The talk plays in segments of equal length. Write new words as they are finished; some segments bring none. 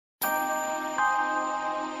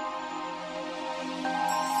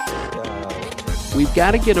we've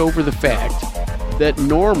got to get over the fact that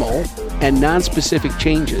normal and nonspecific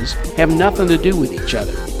changes have nothing to do with each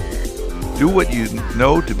other. Do what you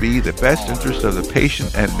know to be the best interest of the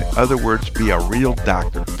patient, and in other words, be a real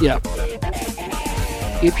doctor. Yeah.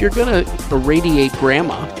 If you're going to irradiate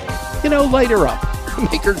grandma, light her up.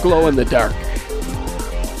 Make her glow in the dark.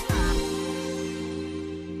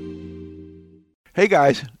 Hey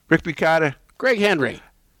guys, Rick Bucata. Greg Henry.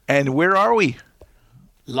 And where are we?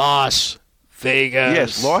 Las Vegas.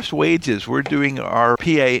 Yes, Lost Wages. We're doing our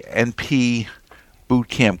PA&P boot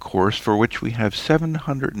camp course, for which we have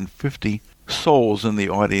 750 souls in the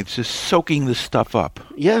audience just soaking this stuff up.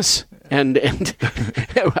 Yes, and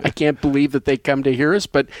I can't believe that they come to hear us,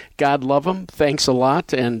 but God love them. Thanks a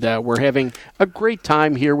lot, and we're having a great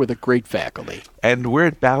time here with a great faculty. And we're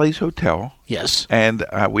at Bally's Hotel. Yes. And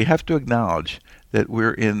we have to acknowledge that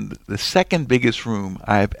we're in the second biggest room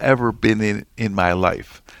I've ever been in my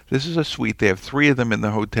life. This is a suite. They have 3 of them in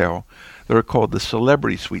the hotel. They're called the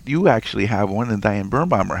Celebrity Suite. You actually have one, and Diane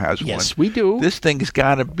Birnbaumer has one. Yes, we do. This thing's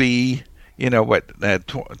got to be,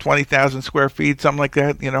 20,000 square feet, something like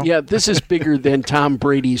that, Yeah, this is bigger than Tom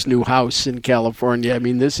Brady's new house in California. I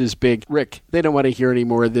mean, this is big. Rick, they don't want to hear any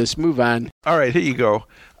more of this. Move on. All right, here you go.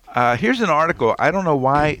 Here's an article. I don't know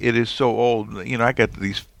why it is so old. I got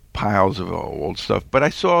these piles of old stuff, but I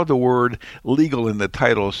saw the word legal in the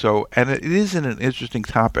title, and it is an interesting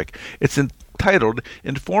topic. It's entitled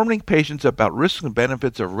Informing Patients About Risks and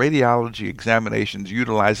Benefits of Radiology Examinations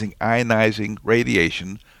Utilizing Ionizing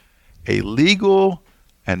Radiation, a Legal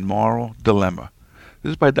and Moral Dilemma.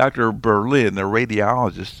 This is by Dr. Berlin, a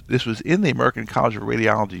radiologist. This was in the American College of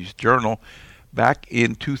Radiology's journal back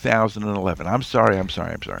in 2011. I'm sorry.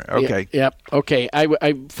 Okay. Yep. Okay.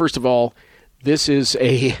 I first of all, this is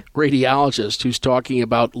a radiologist who's talking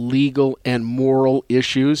about legal and moral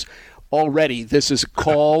issues. Already, this is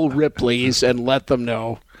call Ripley's and let them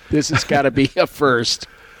know. This has got to be a first.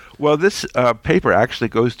 Well, this paper actually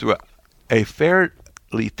goes through a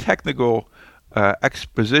fairly technical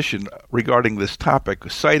exposition regarding this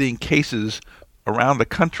topic, citing cases around the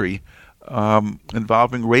country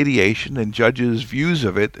involving radiation and judges' views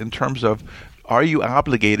of it in terms of, are you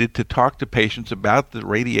obligated to talk to patients about the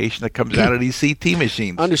radiation that comes out of these CT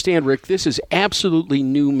machines? Understand, Rick, this is absolutely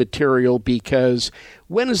new material, because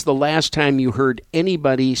when is the last time you heard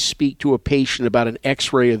anybody speak to a patient about an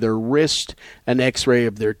X-ray of their wrist, an X-ray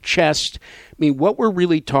of their chest? I mean, what we're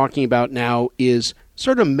really talking about now is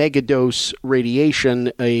sort of megadose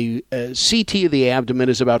radiation. A CT of the abdomen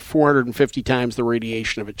is about 450 times the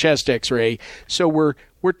radiation of a chest X-ray. So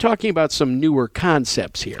we're talking about some newer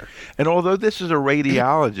concepts here. And although this is a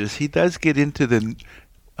radiologist, he does get into the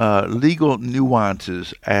legal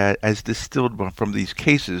nuances as distilled from these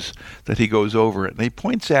cases that he goes over. And he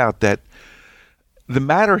points out that the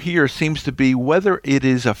matter here seems to be whether it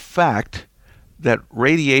is a fact that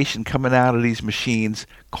radiation coming out of these machines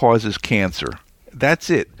causes cancer. That's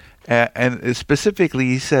it. And specifically,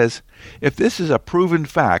 he says, if this is a proven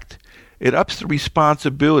fact, it ups the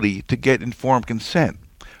responsibility to get informed consent.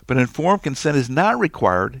 But informed consent is not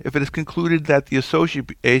required if it is concluded that the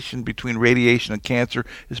association between radiation and cancer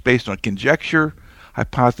is based on conjecture,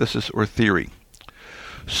 hypothesis, or theory.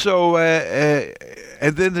 So,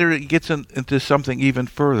 and then there it gets into something even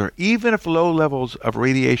further. Even if low levels of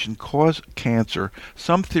radiation cause cancer,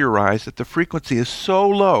 some theorize that the frequency is so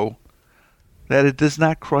low that it does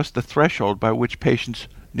not cross the threshold by which patients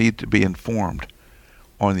need to be informed.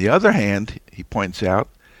 On the other hand, he points out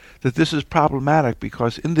that this is problematic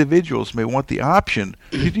because individuals may want the option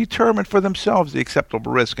to determine for themselves the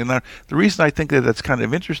acceptable risk. And the reason I think that that's kind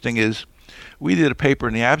of interesting is we did a paper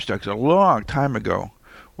in the abstracts a long time ago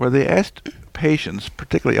where they asked patients,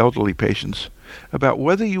 particularly elderly patients, about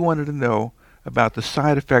whether you wanted to know about the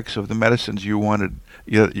side effects of the medicines you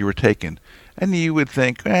were taking. And you would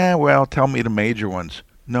think, well, tell me the major ones.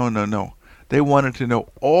 No. They wanted to know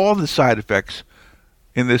all the side effects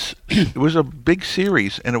in this. It was a big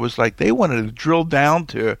series, and it was like they wanted to drill down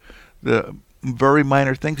to the very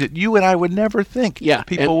minor things that you and I would never think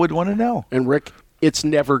people would want to know. And Rick, it's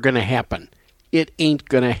never going to happen. It ain't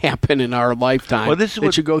going to happen in our lifetime. Well, this is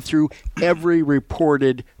that you go through every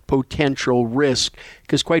reported potential risk,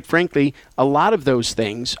 because quite frankly, a lot of those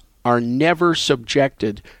things are never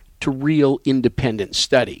subjected to real independent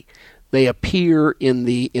study. They appear in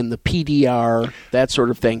the PDR, that sort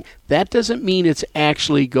of thing. That doesn't mean it's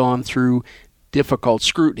actually gone through difficult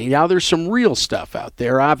scrutiny. Now, there's some real stuff out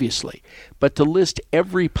there, obviously, but to list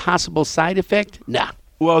every possible side effect, nah.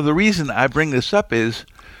 Well, the reason I bring this up is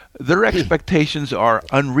their expectations are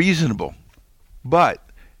unreasonable, but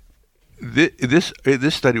this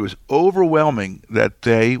study was overwhelming that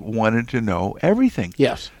they wanted to know everything.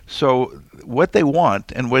 Yes. So what they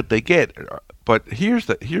want and what they get, but here's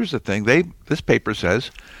the thing. This paper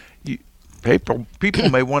says people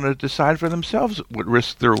may want to decide for themselves what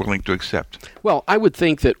risks they're willing to accept. Well, I would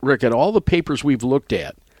think that, Rick, at all the papers we've looked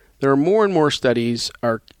at, there are more and more studies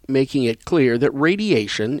are making it clear that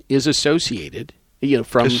radiation is associated.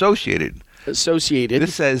 Associated.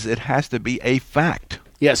 This says it has to be a fact.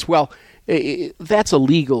 Yes. Well, that's a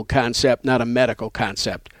legal concept, not a medical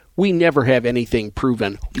concept. We never have anything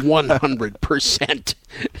proven 100%.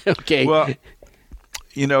 Okay. Well,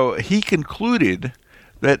 he concluded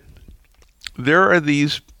that there are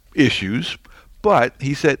these issues, but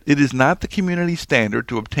he said it is not the community standard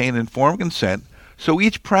to obtain informed consent, so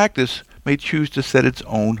each practice may choose to set its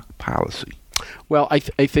own policy. Well, I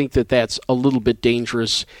think that's a little bit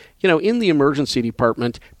dangerous. In the emergency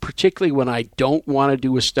department, particularly when I don't want to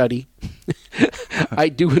do a study, I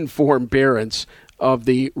do inform parents of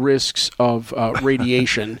the risks of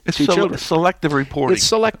radiation to children. Selective reporting. It's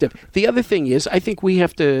selective. The other thing is, I think we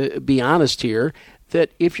have to be honest here,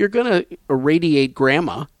 that if you're going to irradiate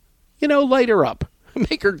grandma, light her up.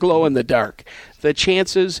 Make her glow in the dark. The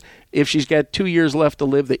chances, if she's got 2 years left to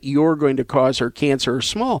live, that you're going to cause her cancer are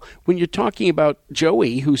small. When you're talking about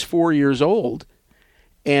Joey, who's 4 years old,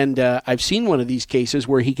 and I've seen one of these cases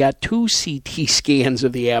where he got 2 CT scans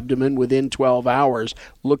of the abdomen within 12 hours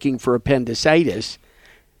looking for appendicitis.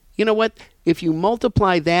 You know what? If you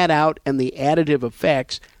multiply that out and the additive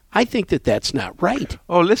effects, I think that's not right.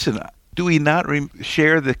 Oh, listen, do we not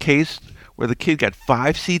share the case where the kid got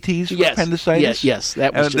 5 CTs for appendicitis? Yes,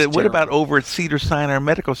 that was just what terrible. about over at Cedars-Sinai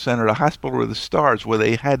Medical Center, the hospital with the stars, where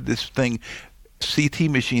they had this CT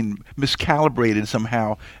machine miscalibrated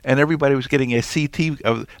somehow, and everybody was getting a CT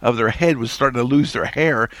of their head was starting to lose their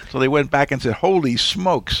hair, so they went back and said, "Holy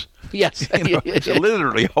smokes!" Yes, it's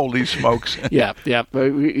literally holy smokes. Yeah.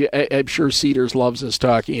 I'm sure Cedars loves us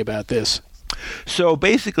talking about this. So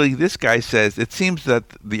basically, this guy says it seems that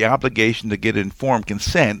the obligation to get informed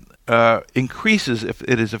consent increases if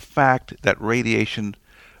it is a fact that radiation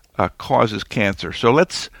causes cancer. So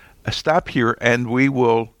let's stop here, and we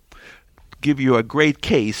will give you a great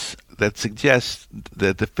case that suggests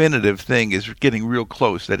the definitive thing is getting real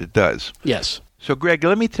close that it does. Yes. So, Greg,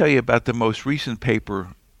 let me tell you about the most recent paper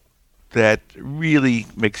that really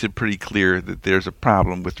makes it pretty clear that there's a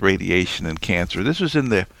problem with radiation and cancer. This was in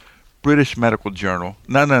the British Medical Journal.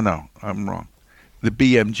 No, I'm wrong. The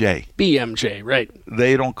BMJ. BMJ, right.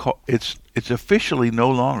 They don't call it's officially no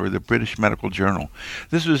longer the British Medical Journal.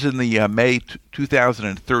 This was in the May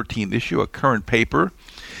 2013 issue, a current paper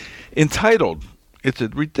entitled, it's a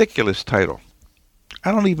ridiculous title.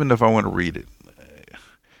 I don't even know if I want to read it.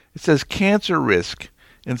 It says cancer risk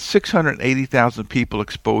in 680,000 people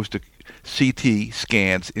exposed to CT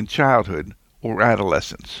scans in childhood or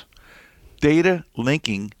adolescence. Data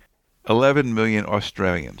linking 11 million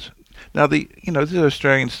Australians. Now, this is an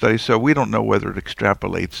Australian study, so we don't know whether it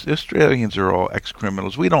extrapolates. The Australians are all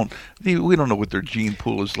ex-criminals. We don't know what their gene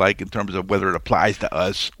pool is like in terms of whether it applies to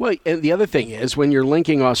us. Well, and the other thing is, when you're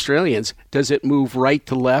linking Australians, does it move right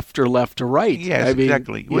to left or left to right? Yes,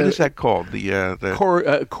 exactly. What is that called? The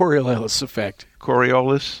Coriolis effect.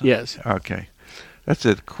 Coriolis? Yes. Okay. That's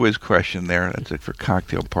a quiz question there. That's it for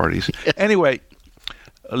cocktail parties. Anyway,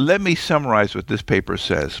 let me summarize what this paper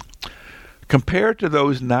says. Compared to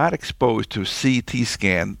those not exposed to a CT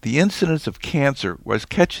scan, the incidence of cancer was,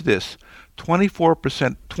 catch this,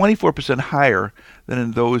 24% higher than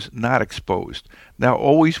in those not exposed. Now,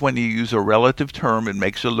 always when you use a relative term, it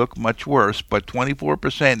makes it look much worse, but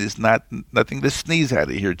 24% is nothing to sneeze at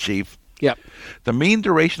here, Chief. Yep. The mean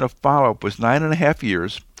duration of follow-up was 9.5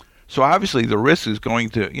 years. So obviously the risk is going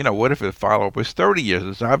to, what if the follow-up was 30 years?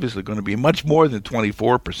 It's obviously going to be much more than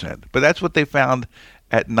 24%. But that's what they found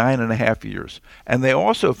at 9.5 years. And they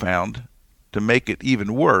also found, to make it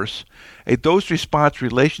even worse, a dose-response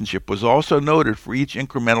relationship was also noted for each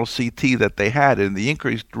incremental CT that they had, and the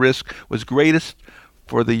increased risk was greatest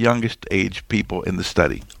for the youngest age people in the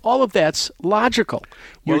study. All of that's logical.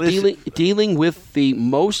 You're dealing with the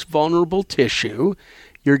most vulnerable tissue.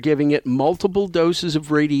 You're giving it multiple doses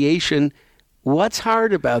of radiation. What's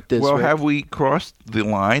hard about this? Well, Rick? Have we crossed the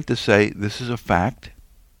line to say this is a fact?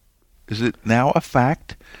 Is it now a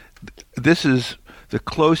fact? This is the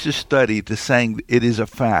closest study to saying it is a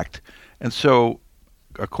fact. And so,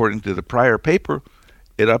 according to the prior paper,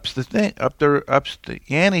 it ups the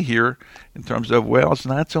ante here in terms of, well, it's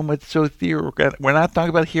not so much so theoretical. We're not talking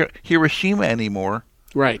about Hiroshima anymore.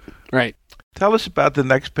 Right. Tell us about the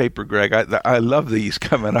next paper, Greg. I love these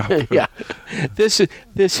coming up. Yeah, this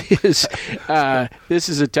is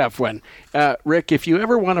a tough one, Rick. If you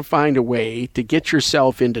ever want to find a way to get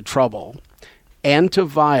yourself into trouble and to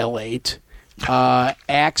violate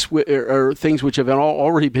acts or things which have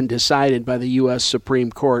already been decided by the U.S.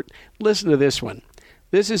 Supreme Court, listen to this one.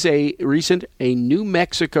 This is a New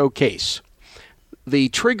Mexico case. The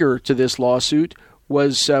trigger to this lawsuit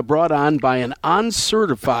was brought on by an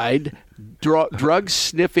uncertified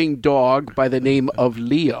drug-sniffing dog by the name of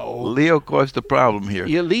Leo. Leo caused the problem here.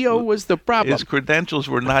 Yeah, Leo was the problem. His credentials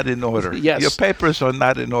were not in order. Yes. Your papers are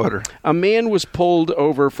not in order. A man was pulled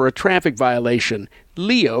over for a traffic violation.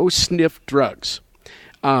 Leo sniffed drugs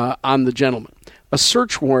on the gentleman. A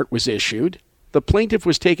search warrant was issued. The plaintiff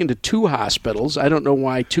was taken to 2 hospitals. I don't know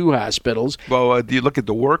why 2 hospitals. Well, do you look at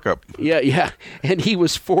the workup? Yeah. And he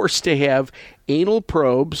was forced to have anal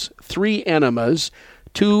probes, 3 enemas,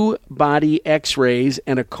 2 body x-rays,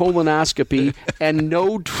 and a colonoscopy, and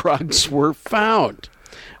no drugs were found.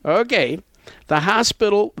 Okay. The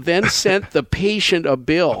hospital then sent the patient a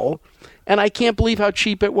bill, and I can't believe how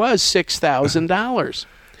cheap it was, $6,000.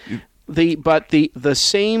 The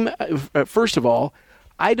same, first of all,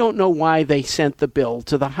 I don't know why they sent the bill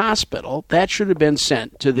to the hospital. That should have been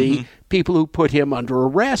sent to the people who put him under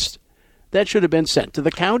arrest. That should have been sent to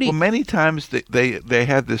the county. Well, many times they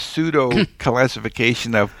have this pseudo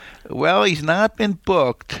classification of, well, he's not been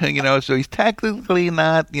booked, so he's technically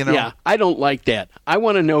not, Yeah, I don't like that. I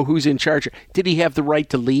want to know who's in charge. Did he have the right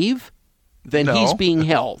to leave? Then No. he's being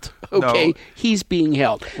held. Okay, No. He's being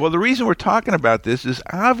held. Well, the reason we're talking about this is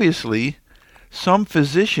obviously some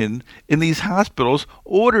physician in these hospitals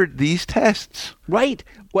ordered these tests. Right.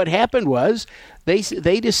 What happened was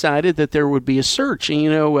they decided that there would be a search.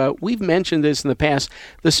 And, we've mentioned this in the past.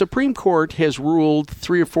 The Supreme Court has ruled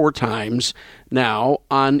 3 or 4 times now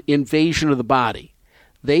on invasion of the body.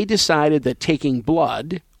 They decided that taking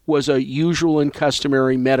blood was a usual and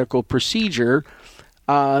customary medical procedure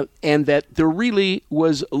and that there really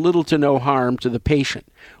was little to no harm to the patient.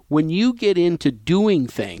 When you get into doing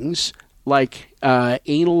things like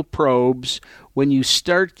anal probes, when you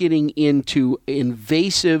start getting into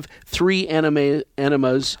invasive 3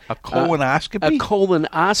 enemas, A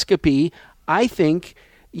colonoscopy, I think,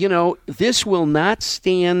 this will not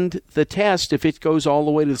stand the test if it goes all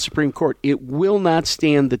the way to the Supreme Court. It will not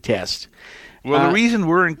stand the test. Well, the reason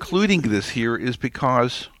we're including this here is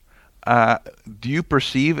because do you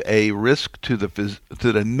perceive a risk to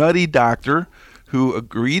the nutty doctor who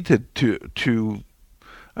agreed to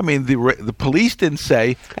I mean, the police didn't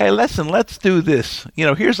say, "Hey, listen, let's do this.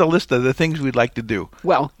 Here's a list of the things we'd like to do."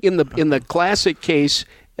 Well, in the classic case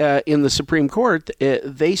in the Supreme Court,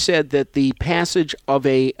 they said that the passage of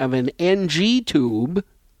an NG tube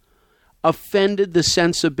offended the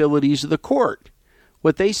sensibilities of the court.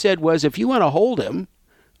 What they said was, if you want to hold him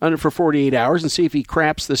for 48 hours and see if he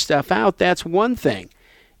craps the stuff out, that's one thing.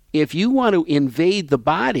 If you want to invade the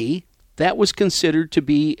body, that was considered to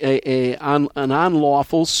be an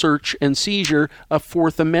unlawful search and seizure, a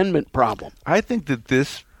Fourth Amendment problem. I think that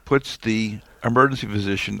this puts the emergency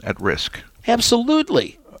physician at risk.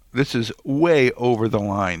 Absolutely. This is way over the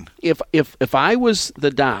line. If I was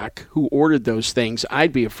the doc who ordered those things,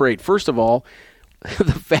 I'd be afraid. First of all,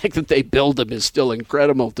 the fact that they build them is still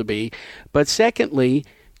incredible to me. But secondly,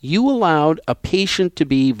 you allowed a patient to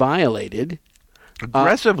be violated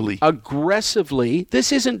aggressively.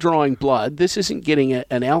 This isn't drawing blood. This isn't getting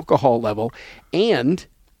an alcohol level. And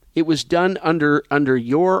it was done under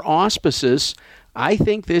your auspices. I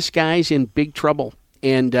think this guy's in big trouble.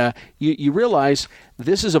 And you realize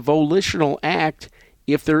this is a volitional act.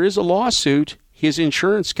 If there is a lawsuit, his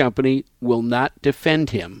insurance company will not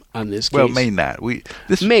defend him on this case. Well, may not.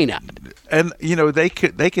 May not. And,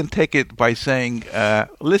 they can take it by saying,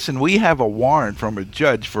 listen, we have a warrant from a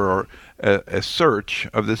judge for a search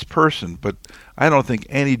of this person, but I don't think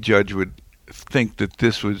any judge would think that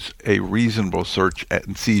this was a reasonable search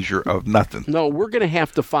and seizure of nothing. No, we're going to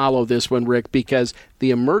have to follow this one, Rick, because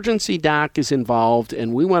the emergency doc is involved,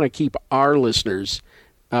 and we want to keep our listeners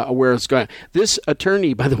aware it's going. This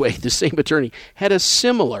attorney, by the way, the same attorney, had a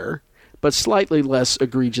similar but slightly less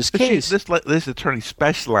egregious case. This attorney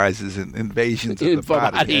specializes in invasions of the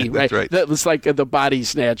body. Yeah, right. That's right. That was like the body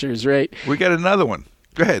snatchers, right? We got another one.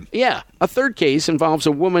 Go ahead. Yeah. A third case involves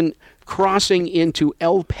a woman crossing into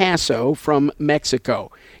El Paso from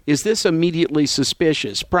Mexico. Is this immediately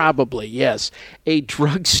suspicious? Probably, yes. A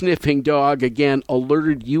drug-sniffing dog, again,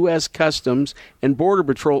 alerted U.S. Customs and Border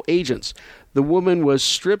Patrol agents. The woman was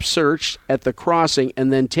strip-searched at the crossing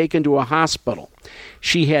and then taken to a hospital.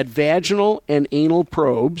 She had vaginal and anal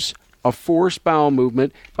probes, a forced bowel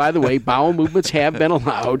movement. By the way, bowel movements have been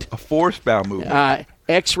allowed. A forced bowel movement.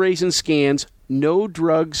 X-rays and scans. No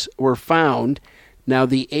drugs were found. Now,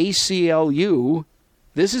 the ACLU,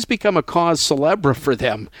 this has become a cause célèbre for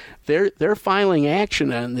them. They're filing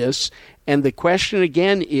action on this. And the question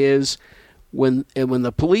again is, when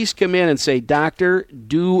the police come in and say, "Doctor,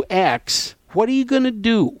 do X," what are you going to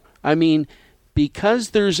do? I mean, because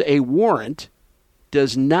there's a warrant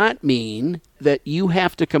does not mean that you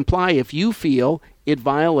have to comply if you feel it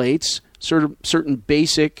violates certain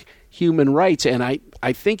basic human rights. And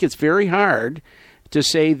I think it's very hard to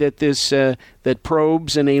say that that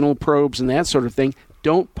probes and anal probes and that sort of thing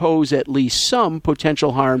don't pose at least some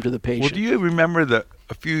potential harm to the patient. Well, do you remember it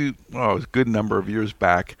was a good number of years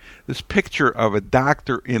back, this picture of a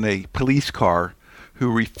doctor in a police car who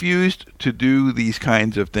refused to do these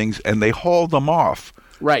kinds of things, and they hauled them off.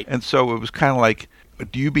 Right. And so it was kind of like,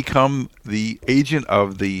 do you become the agent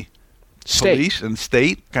of the police and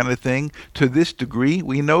state kind of thing to this degree?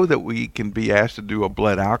 We know that we can be asked to do a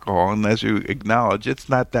blood alcohol, and as you acknowledge, it's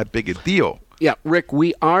not that big a deal. Yeah, Rick,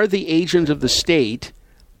 we are the agent of the state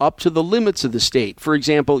up to the limits of the state. For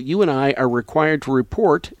example, you and I are required to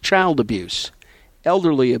report child abuse,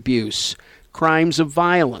 elderly abuse, crimes of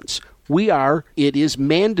violence. It is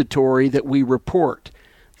mandatory that we report.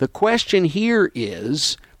 The question here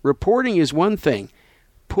is, reporting is one thing.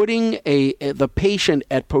 Putting the patient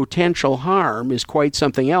at potential harm is quite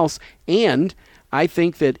something else. And I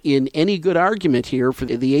think that in any good argument here for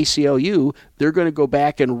the ACLU, they're going to go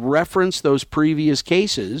back and reference those previous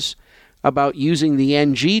cases about using the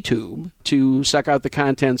NG tube to suck out the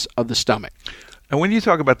contents of the stomach. And when you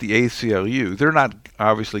talk about the ACLU, they're not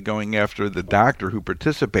obviously going after the doctor who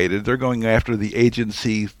participated. They're going after the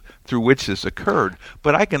agency through which this occurred.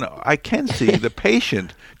 But I can see the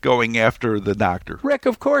patient going after the doctor. Rick,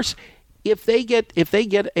 of course, if they get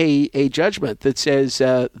a judgment that says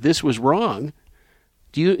this was wrong,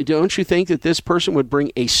 don't you think that this person would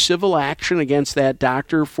bring a civil action against that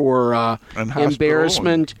doctor for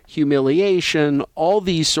embarrassment, humiliation, all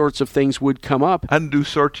these sorts of things would come up? Undue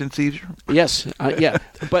search and seizure? Yes, yeah.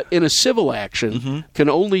 But in a civil action, can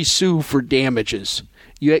only sue for damages.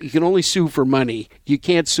 You can only sue for money. You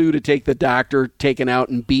can't sue to take the doctor taken out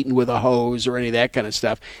and beaten with a hose or any of that kind of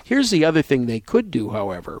stuff. Here's the other thing they could do,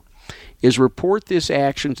 however, is report this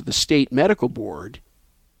action to the state medical board.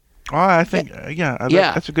 Oh, I think,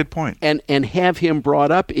 that's a good point. And have him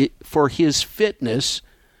brought up for his fitness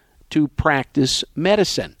to practice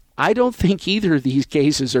medicine. I don't think either of these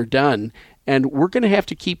cases are done, and we're going to have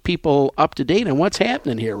to keep people up to date on what's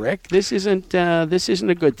happening here, Rick. This isn't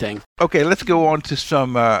a good thing. Okay, let's go on to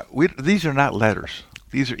some. These are not letters;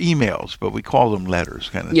 these are emails, but we call them letters,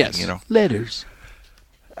 kind of thing. You know, letters.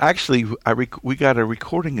 Actually, we got a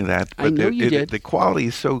recording of that, but I know you did. The quality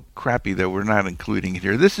is so crappy that we're not including it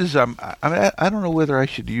here. This is I don't know whether I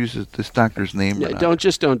should use this doctor's name or not.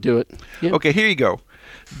 Don't do it. Yeah. Okay, here you go.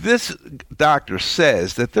 This doctor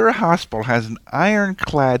says that their hospital has an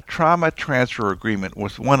ironclad trauma transfer agreement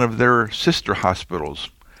with one of their sister hospitals.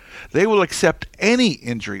 They will accept any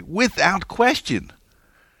injury without question.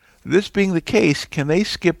 This being the case, can they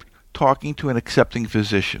skip talking to an accepting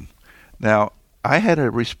physician? Now, I had a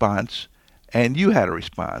response, and you had a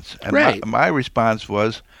response. And right. my response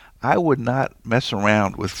was, I would not mess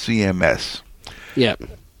around with CMS. Yeah.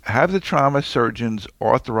 Have the trauma surgeons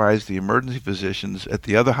authorize the emergency physicians at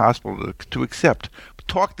the other hospital to accept.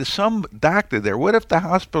 Talk to some doctor there. What if the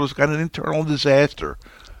hospital's got an internal disaster?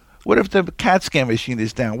 What if the CAT scan machine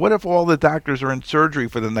is down? What if all the doctors are in surgery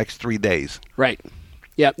for the next 3 days? Right.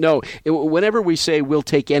 Yeah, no. Whenever we say we'll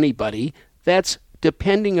take anybody, that's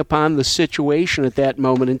depending upon the situation at that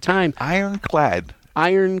moment in time. Ironclad.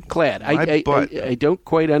 I don't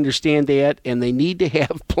quite understand that, and they need to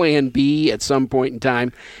have Plan B at some point in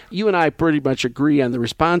time. You and I pretty much agree on the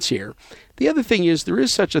response here. The other thing is there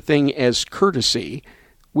is such a thing as courtesy.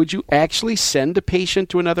 Would you actually send a patient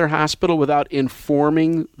to another hospital without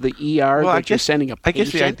informing the ER that you're sending a patient? I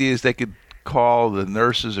guess the idea is they could call the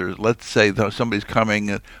nurses, or let's say somebody's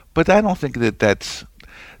coming, but I don't think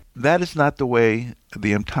that is not the way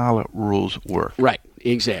the EMTALA rules work. Right,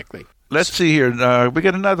 exactly. Let's see here. We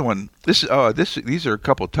got another one. These are a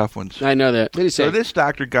couple of tough ones. I know that. What did he say? So this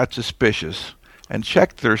doctor got suspicious and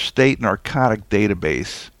checked their state narcotic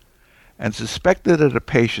database and suspected that a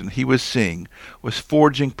patient he was seeing was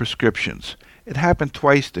forging prescriptions. It happened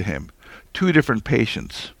twice to him, 2 different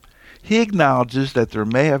patients. He acknowledges that there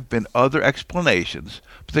may have been other explanations,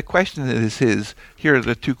 but the question is his. Here are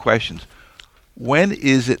the 2 questions. When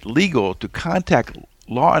is it legal to contact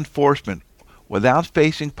law enforcement without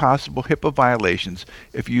facing possible HIPAA violations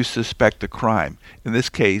if you suspect a crime? In this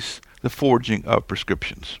case, the forging of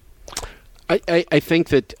prescriptions? I think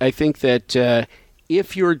that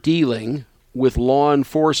if you're dealing with law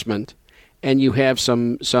enforcement and you have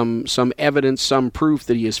some evidence, some proof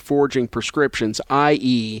that he is forging prescriptions,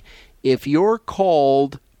 i.e., if you're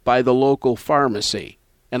called by the local pharmacy,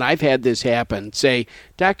 and I've had this happen, say,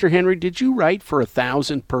 Dr. Henry, did you write for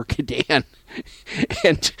 1,000 Percodan?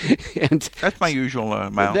 and that's my usual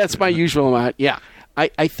amount. That's my usual amount, yeah.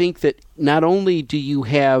 I think that not only do you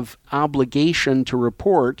have obligation to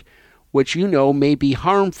report, which you know may be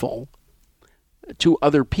harmful to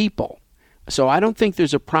other people. So I don't think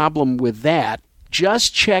there's a problem with that.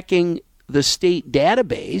 Just checking the state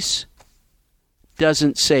database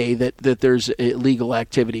doesn't say that there's illegal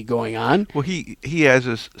activity going on. Well, he has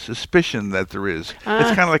a suspicion that there is. It's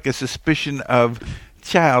kind of like a suspicion of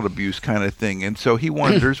child abuse kind of thing. And so he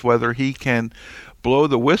wonders whether he can blow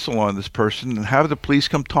the whistle on this person and have the police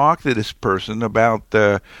come talk to this person about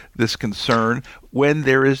this concern when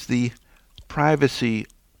there is the privacy,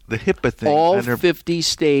 the HIPAA thing. All 50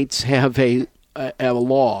 states have a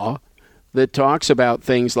law that talks about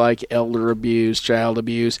things like elder abuse, child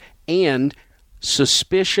abuse, and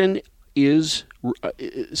suspicion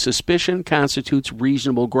constitutes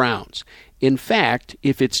reasonable grounds. In fact,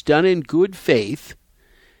 if it's done in good faith,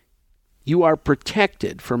 you are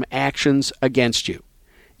protected from actions against you.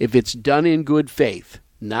 If it's done in good faith,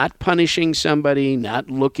 not punishing somebody, not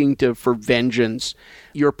looking for vengeance,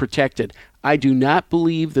 you're protected. I do not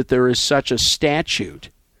believe that there is such a statute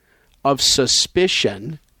of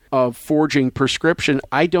suspicion of forging prescription.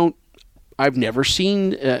 I've never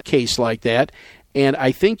seen a case like that, and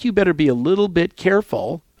I think you better be a little bit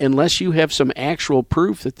careful unless you have some actual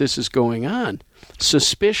proof that this is going on.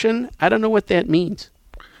 Suspicion, I don't know what that means.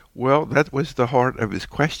 Well, that was the heart of his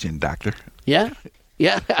question, Doctor. Yeah,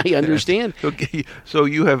 I understand. Okay, so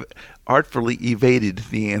you have artfully evaded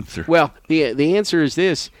the answer. Well, the answer is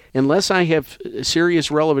this. Unless I have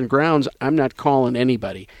serious relevant grounds, I'm not calling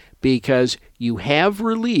anybody, because you have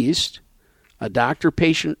released a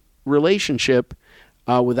doctor-patient relationship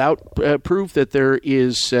without proof that there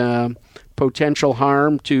is potential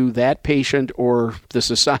harm to that patient or the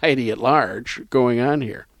society at large going on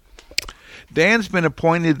here. Dan's been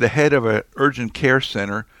appointed the head of an urgent care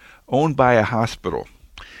center owned by a hospital.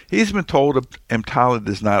 He's been told EMTALA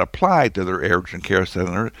does not apply to their urgent care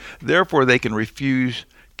center, therefore they can refuse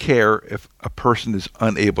care if a person is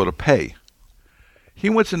unable to pay. He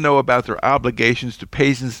wants to know about their obligations to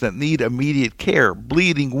patients that need immediate care,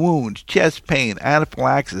 bleeding wounds, chest pain,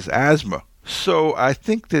 anaphylaxis, asthma. So I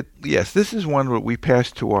think that, yes, this is one that we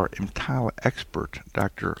pass to our EMTALA expert,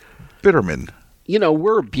 Dr. Bitterman. You know,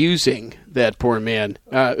 we're abusing that poor man.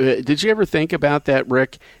 Did you ever think about that,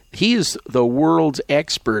 Rick? He is the world's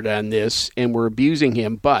expert on this, and we're abusing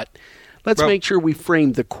him. But let's make sure we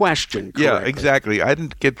frame the question correctly. Yeah, exactly. I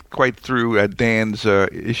didn't get quite through Dan's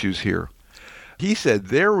issues here. He said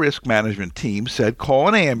their risk management team said call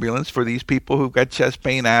an ambulance for these people who've got chest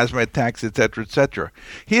pain, asthma attacks, etc., etc.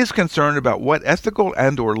 He is concerned about what ethical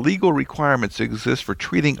and or legal requirements exist for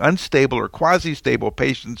treating unstable or quasi-stable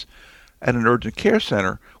patients at an urgent care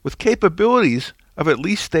center with capabilities of at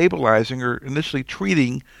least stabilizing or initially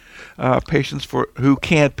treating patients who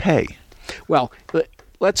can't pay. Well,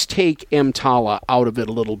 let's take EMTALA out of it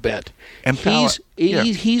a little bit.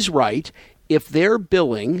 He's right. If they're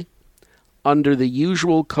billing under the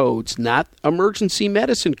usual codes, not emergency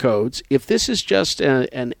medicine codes, if this is just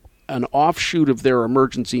an offshoot of their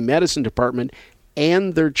emergency medicine department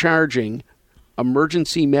and they're charging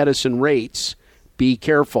emergency medicine rates, be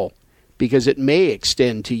careful, because it may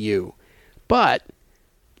extend to you. But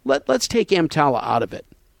let's take EMTALA out of it.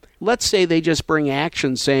 Let's say they just bring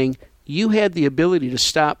action saying, you had the ability to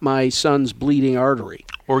stop my son's bleeding artery.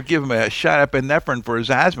 Or give him a shot of epinephrine for his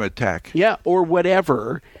asthma attack. Yeah, or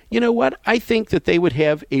whatever. You know what? I think that they would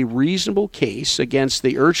have a reasonable case against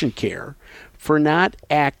the urgent care for not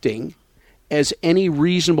acting as any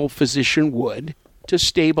reasonable physician would to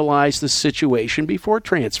stabilize the situation before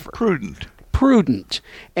transfer. Prudent.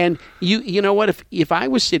 And you know what? If I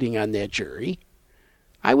was sitting on that jury,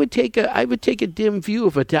 I would take a dim view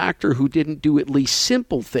of a doctor who didn't do at least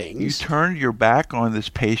simple things. You turned your back on this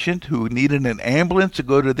patient who needed an ambulance to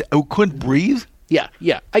go to who couldn't breathe? Yeah.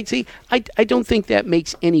 I don't think that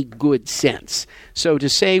makes any good sense. So to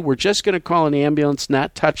say we're just going to call an ambulance,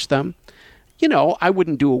 not touch them, you know, I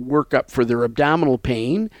wouldn't do a workup for their abdominal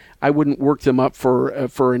pain. I wouldn't work them up for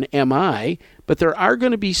an MI. But there are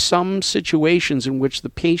going to be some situations in which the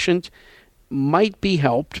patient might be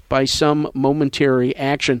helped by some momentary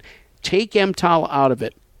action. Take EMTALA out of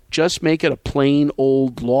it. Just make it a plain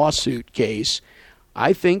old lawsuit case.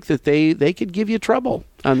 I think that they could give you trouble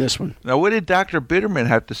on this one. Now, what did Dr. Bitterman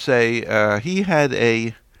have to say? He had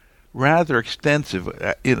a rather extensive,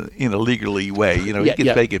 in a legally way. He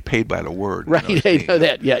could get paid by the word. Right, I know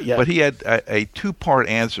that. Yeah. But he had a two-part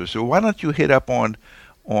answer. So why don't you hit up on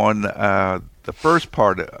the first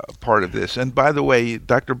part of this? And by the way,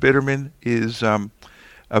 Dr. Bitterman is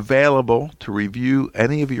available to review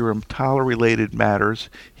any of your EMTALA-related matters.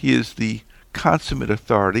 He is the consummate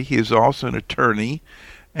authority. He is also an attorney,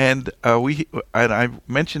 and I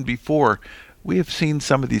mentioned before, we have seen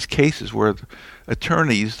some of these cases where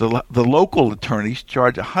attorneys, the local attorneys,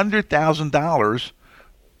 charge $100,000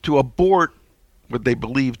 to abort what they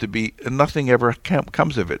believe to be, and nothing ever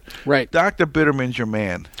comes of it. Right. Dr. Bitterman's your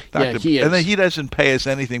man. He is. And then he doesn't pay us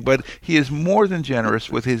anything, but he is more than generous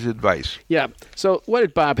with his advice. Yeah. So what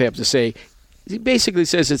did Bob have to say? He basically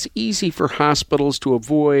says it's easy for hospitals to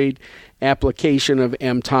avoid application of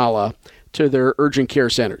EMTALA to their urgent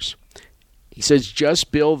care centers. He says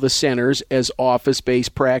just bill the centers as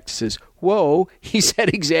office-based practices. Whoa, he said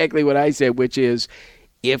exactly what I said, which is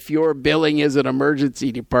if your billing is an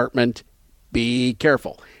emergency department, be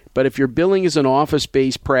careful. But if your billing is an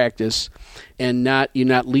office-based practice and you're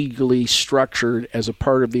not legally structured as a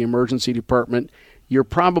part of the emergency department, you're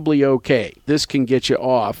probably okay. This can get you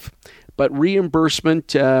off. But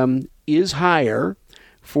reimbursement is higher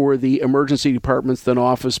for the emergency departments than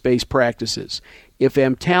office-based practices. If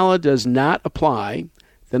EMTALA does not apply,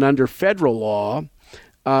 then under federal law,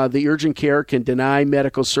 the urgent care can deny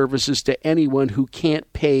medical services to anyone who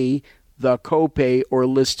can't pay the copay or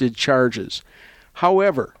listed charges.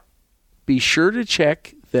 However, be sure to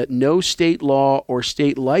check that no state law or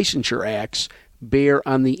state licensure acts bear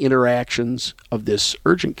on the interactions of this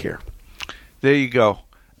urgent care. There you go.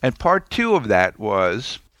 And part two of that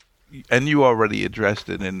was, and you already addressed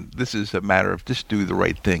it, and this is a matter of just do the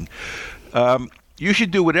right thing. You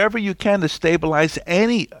should do whatever you can to stabilize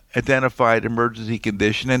any identified emergency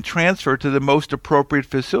condition and transfer to the most appropriate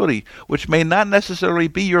facility, which may not necessarily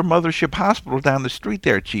be your mothership hospital down the street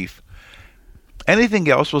there, Chief. Anything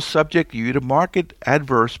else will subject you to market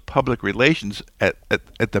adverse public relations at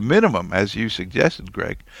the minimum, as you suggested,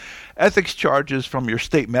 Greg. Ethics charges from your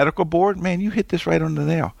state medical board, man, you hit this right on the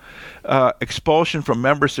nail. Expulsion from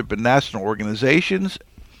membership in national organizations,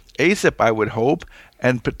 ASIP, I would hope,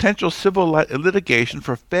 and potential civil litigation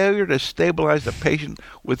for failure to stabilize the patient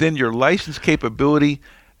within your license capability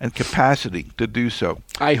and capacity to do so.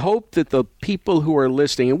 I hope that the people who are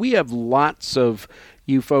listening, and we have lots of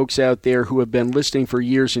you folks out there who have been listening for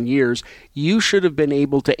years and years, you should have been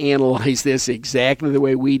able to analyze this exactly the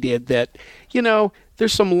way we did, that,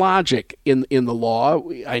 there's some logic in the law.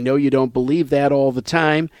 I know you don't believe that all the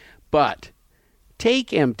time, but take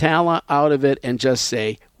EMTALA out of it and just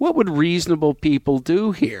say, what would reasonable people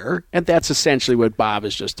do here? And that's essentially what Bob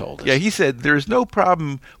has just told us. Yeah, he said there's no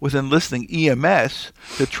problem with enlisting EMS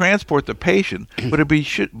to transport the patient, but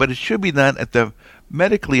it should be done at the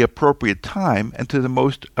medically appropriate time and to the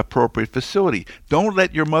most appropriate facility. Don't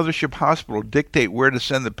let your mothership hospital dictate where to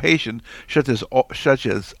send the patient, such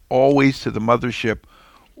as always to the mothership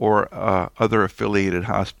or other affiliated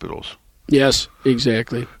hospitals. Yes,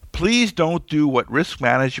 exactly. Please don't do what risk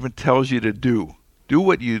management tells you to do. Do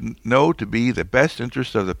what you know to be the best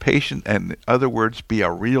interest of the patient, and in other words, be a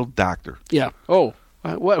real doctor. Yeah. Oh,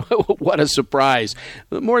 what a surprise.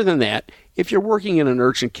 But more than that, if you're working in an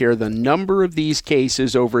urgent care, the number of these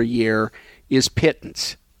cases over a year is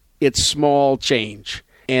pittance. It's small change.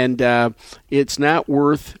 And it's not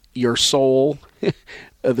worth your soul,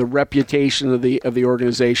 the reputation of the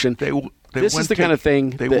organization. This is the kind of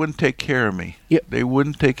thing they wouldn't take care of me. Yeah. They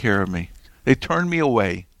wouldn't take care of me. They turned me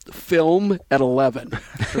away. Film at 11.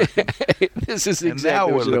 This is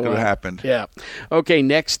exactly what would have happened. Yeah. Okay,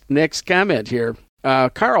 next comment here.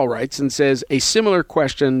 Carl writes and says, a similar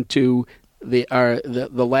question to the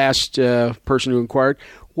last person who inquired,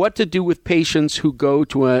 what to do with patients who go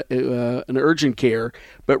to an urgent care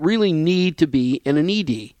but really need to be in an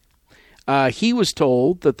ED. He was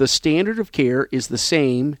told that the standard of care is the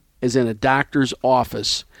same as in a doctor's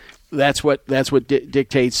office. That's what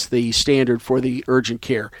dictates the standard for the urgent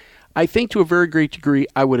care. I think to a very great degree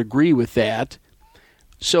I would agree with that.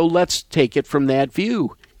 So let's take it from that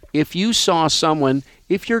view. If you saw someone,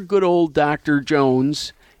 if you're good old Dr.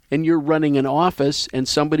 Jones and you're running an office and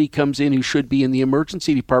somebody comes in who should be in the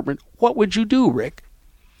emergency department, what would you do, Rick?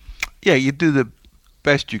 Yeah, you do the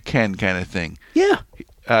best you can kind of thing. Yeah.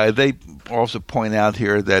 They also point out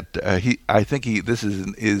here that this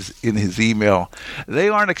is in his email. They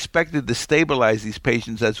aren't expected to stabilize these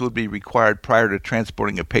patients as would be required prior to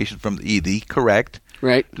transporting a patient from the ED. Correct.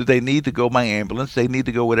 Right. Do they need to go by ambulance? They need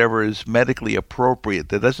to go whatever is medically appropriate.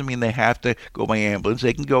 That doesn't mean they have to go by ambulance.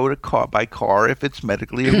 They can go by car if it's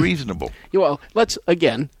medically reasonable. Well, let's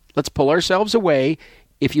pull ourselves away.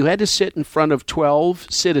 If you had to sit in front of 12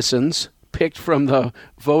 citizens picked from the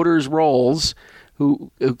voters' rolls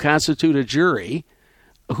who constitute a jury,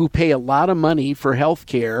 who pay a lot of money for health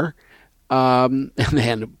care, and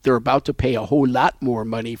then they're about to pay a whole lot more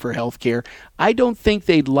money for health care, I don't think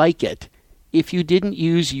they'd like it if you didn't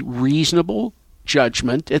use reasonable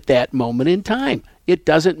judgment at that moment in time. It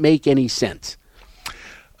doesn't make any sense.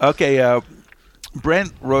 Okay,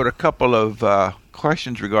 Brent wrote a couple of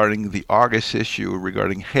questions regarding the August issue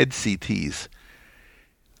regarding head CTs.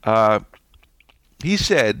 He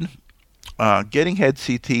said getting head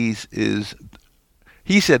CTs is...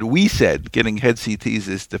 we said getting head CTs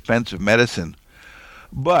is defensive medicine.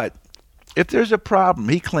 But if there's a problem,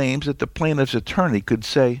 he claims that the plaintiff's attorney could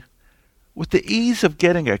say, with the ease of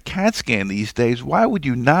getting a CAT scan these days, why would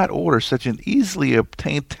you not order such an easily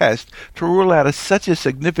obtained test to rule out such a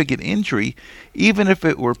significant injury, even if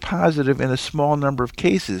it were positive in a small number of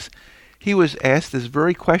cases? He was asked this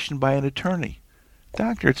very question by an attorney.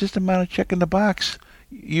 Doctor, it's just a matter of checking the box.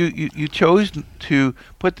 You chose to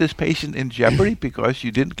put this patient in jeopardy because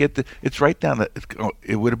you didn't get it's right down.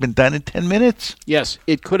 It would have been done in 10 minutes. Yes,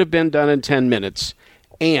 it could have been done in 10 minutes.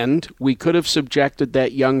 And we could have subjected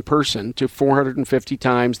that young person to 450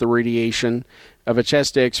 times the radiation of a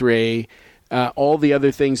chest X-ray, all the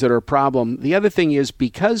other things that are a problem. The other thing is,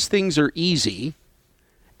 because things are easy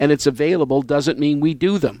and it's available doesn't mean we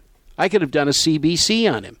do them. I could have done a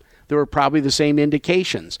CBC on him. There were probably the same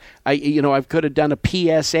indications. I could have done a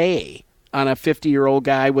PSA on a 50-year-old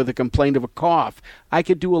guy with a complaint of a cough. I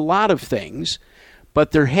could do a lot of things,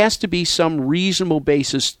 but there has to be some reasonable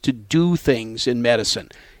basis to do things in medicine.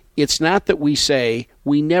 It's not that we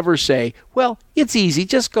never say, well, it's easy,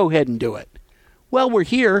 just go ahead and do it. Well, we're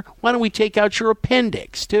here, why don't we take out your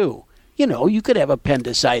appendix too? You could have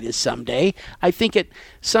appendicitis someday. I think at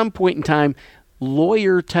some point in time,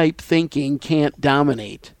 lawyer-type thinking can't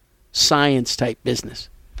dominate science-type business.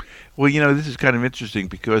 Well, this is kind of interesting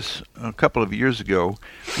because a couple of years ago,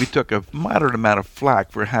 we took a moderate amount of flack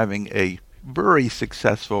for having a very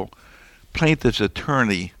successful plaintiff's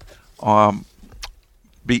attorney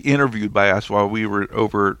be interviewed by us while we were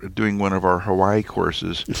over doing one of our Hawaii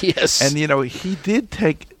courses. Yes. And, he did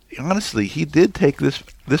take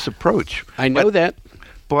this approach. I know that.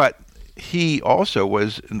 But he also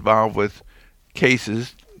was involved with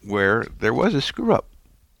cases where there was a screw-up.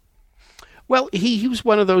 Well, he was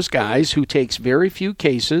one of those guys who takes very few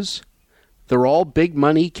cases. They're all big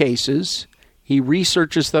money cases. He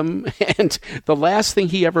researches them, and the last thing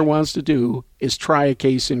he ever wants to do is try a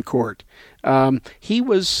case in court. He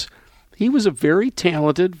was a very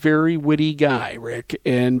talented, very witty guy, Rick,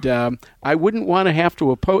 and I wouldn't want to have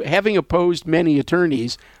to having opposed many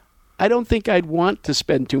attorneys, I don't think I'd want to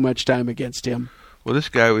spend too much time against him. Well, this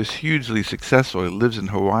guy was hugely successful. He lives in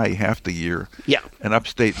Hawaii half the year. Yeah. And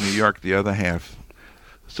upstate New York the other half.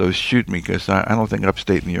 So shoot me, because I don't think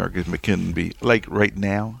upstate New York is McKinnon be like right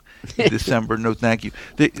now in December. No, thank you.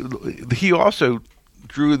 He also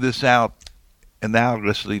drew this out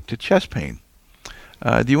analogously to chest pain.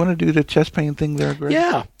 Do you want to do the chest pain thing there, Greg?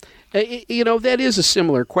 Yeah. That is a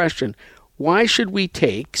similar question. Why should we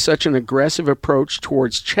take such an aggressive approach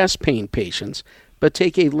towards chest pain patients, but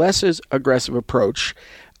take a less aggressive approach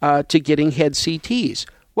to getting head CTs?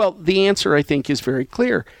 Well, the answer, I think, is very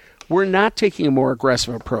clear. We're not taking a more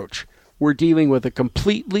aggressive approach. We're dealing with a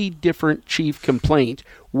completely different chief complaint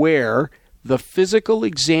where the physical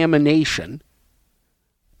examination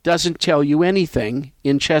doesn't tell you anything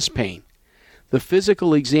in chest pain. The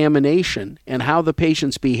physical examination and how the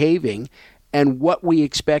patient's behaving and what we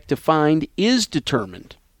expect to find is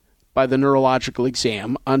determined by the neurological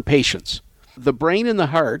exam on patients. The brain and the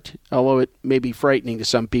heart, although it may be frightening to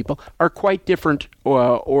some people, are quite different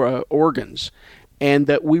organs, and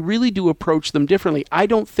that we really do approach them differently. I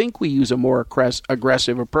don't think we use a more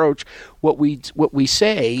aggressive approach. What we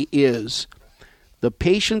say is the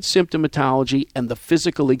patient's symptomatology and the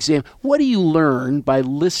physical exam. What do you learn by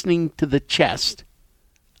listening to the chest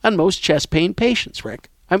on most chest pain patients, Rick?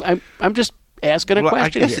 I'm just asking a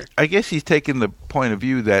question here. I guess he's taking the point of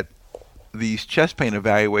view that these chest pain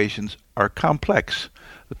evaluations are complex.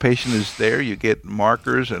 The patient is there, you get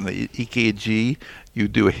markers and the EKG, you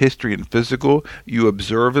do a history and physical, you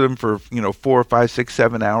observe them for 4, 5, 6,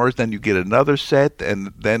 7 hours, then you get another set,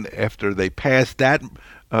 and then after they pass that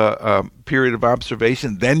period of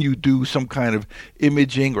observation, then you do some kind of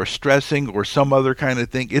imaging or stressing or some other kind of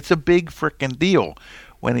thing. It's a big frickin' deal.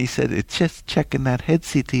 when he said, it's just checking that head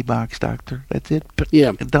CT box, doctor. That's it.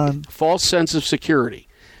 Yeah. Done. False sense of security.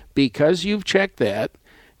 Because you've checked that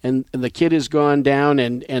and the kid has gone down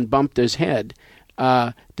and bumped his head,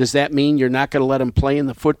 does that mean you're not going to let him play in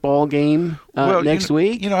the football game next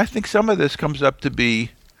week? I think some of this comes up to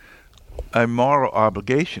be a moral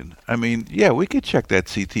obligation. I mean, yeah, we could check that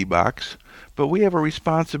CT box, but we have a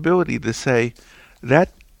responsibility to say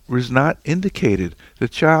that was not indicated. The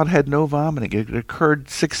child had no vomiting. It occurred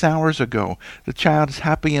 6 hours ago. The child is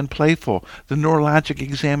happy and playful. The neurologic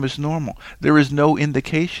exam is normal. There is no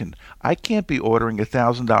indication. I can't be ordering a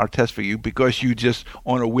 $1,000 test for you because you just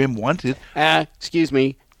on a whim want it. Excuse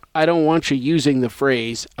me. I don't want you using the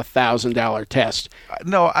phrase $1,000 test.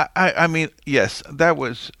 No, I mean, yes, that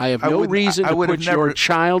was... I have no reason to put your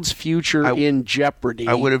child's future in jeopardy.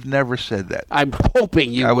 I would have never said that. I'm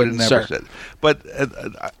hoping you wouldn't, sir. I would have never said it.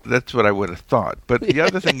 But that's what I would have thought. But the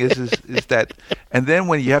other thing is that... And then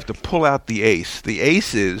when you have to pull out the ace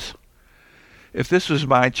is, if this was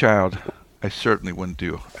my child, I certainly wouldn't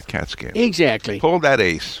do a CAT scan. Exactly. Pull that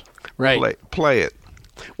ace. Right. Play it.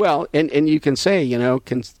 Well, and you can say,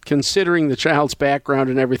 considering the child's background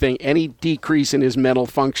and everything, any decrease in his mental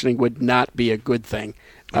functioning would not be a good thing.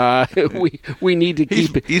 We need to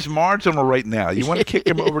keep it. He's marginal right now. You want to kick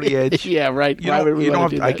him over the edge? Yeah, right.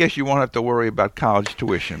 I guess you won't have to worry about college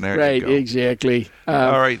tuition. There right, you go. Exactly.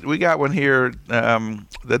 All right, we got one here.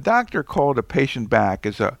 The doctor called a patient back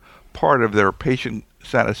as a part of their patient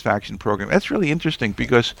satisfaction program. That's really interesting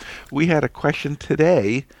because we had a question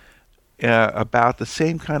today about the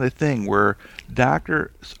same kind of thing where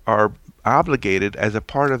doctors are obligated as a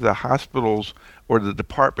part of the hospital's or the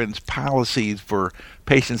department's policies for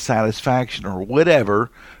patient satisfaction or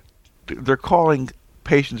whatever. They're calling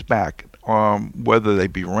patients back, whether they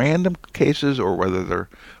be random cases or whether they're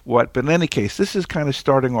what. But in any case, this is kind of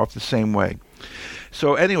starting off the same way.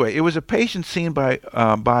 So anyway, it was a patient seen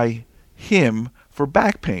by him for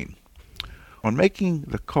back pain. On making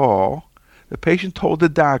the call, the patient told the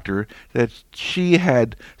doctor that she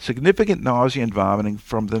had significant nausea and vomiting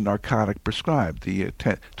from the narcotic prescribed, the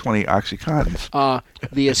 20 Oxycontins.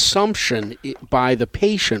 The assumption by the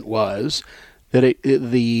patient was that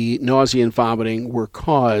the nausea and vomiting were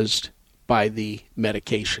caused by the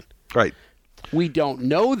medication. Right. We don't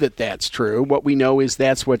know that that's true. What we know is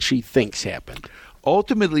that's what she thinks happened.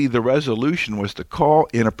 Ultimately, the resolution was to call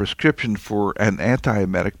in a prescription for an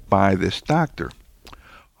antiemetic by this doctor.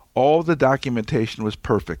 All the documentation was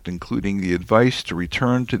perfect, including the advice to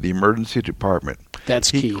return to the emergency department.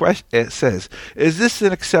 That's key. It says, is this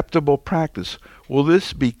an acceptable practice? Will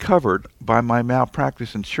this be covered by my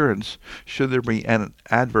malpractice insurance should there be an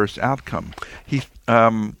adverse outcome? He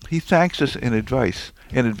thanks us in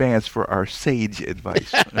advance for our sage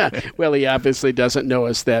advice. Well, he obviously doesn't know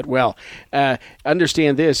us that well.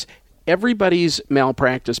 Understand this. Everybody's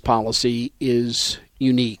malpractice policy is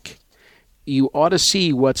unique. You ought to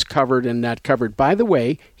see what's covered and not covered. By the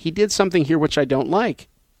way, he did something here which I don't like.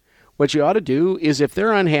 What you ought to do is if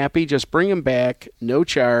they're unhappy, just bring them back, no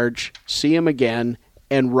charge, see them again,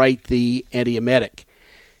 and write the antiemetic.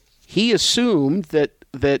 He assumed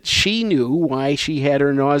that she knew why she had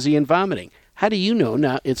her nausea and vomiting. How do you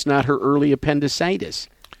know it's not her early appendicitis?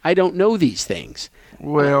 I don't know these things.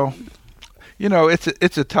 Well,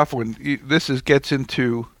 it's a tough one. This gets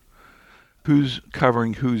into who's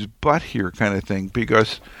covering whose butt here kind of thing,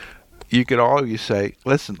 because you could always say,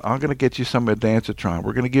 listen, I'm going to get you some Ondansetron.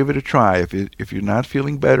 We're going to give it a try. If you're not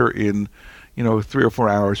feeling better in 3 or 4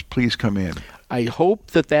 hours, please come in. I hope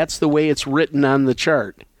that's the way it's written on the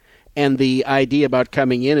chart. And the idea about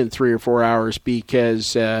coming in 3 or 4 hours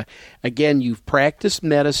because, again, you've practiced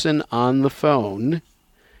medicine on the phone.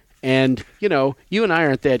 And, you and I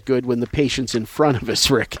aren't that good when the patient's in front of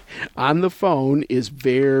us, Rick. On the phone is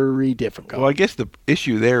very difficult. Well, I guess the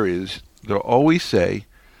issue there is they'll always say,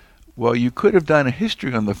 well, you could have done a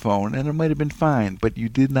history on the phone and it might have been fine, but you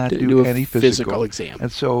did not do any physical exam.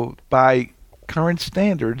 And so by current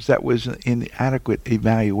standards, that was an inadequate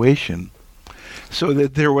evaluation, so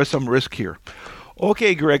that there was some risk here.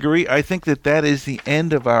 Okay, Gregory, I think that is the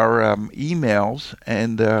end of our emails,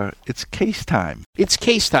 and it's case time. It's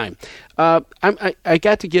case time. I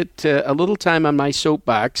got to get a little time on my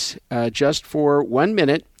soapbox just for 1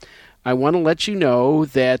 minute. I want to let you know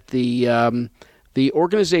that the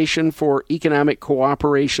Organization for Economic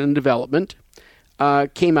Cooperation and Development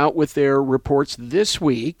came out with their reports this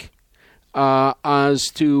week as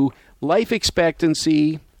to life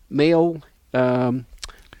expectancy, male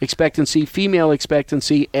expectancy, female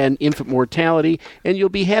expectancy, and infant mortality. And you'll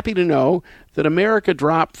be happy to know that America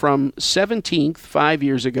dropped from 17th 5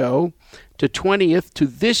 years ago to 20th to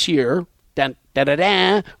this year, dun,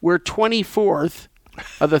 We're 24th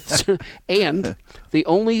of the and the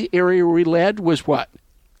only area we led was what?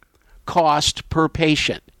 Cost per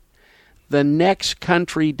patient. The next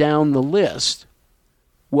country down the list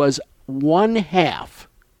was 1/2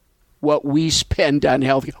 what we spend on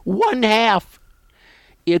healthcare.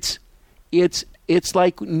 1/2. It's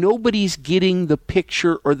like nobody's getting the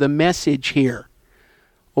picture or the message here.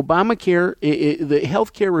 Obamacare, the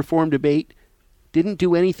healthcare reform debate didn't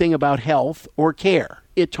do anything about health or care.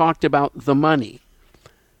 It talked about the money.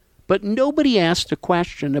 But nobody asked a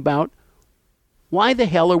question about why the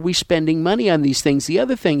hell are we spending money on these things? The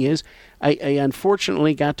other thing is, I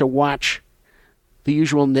unfortunately got to watch the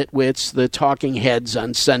usual nitwits, the talking heads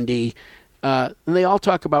on Sunday, and they all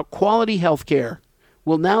talk about quality health care.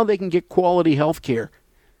 Well, now they can get quality health care.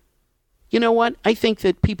 You know what? I think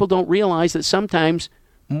that people don't realize that sometimes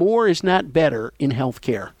more is not better in health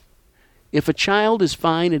care. If a child is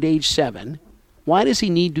fine at age 7, why does he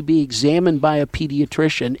need to be examined by a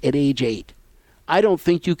pediatrician at age 8? I don't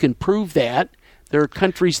think you can prove that. There are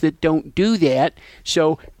countries that don't do that.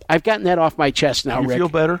 So I've gotten that off my chest now, Rick. You feel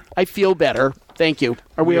better? I feel better. Thank you.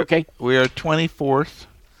 Are we okay? We are 24th.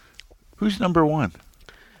 Who's number 1?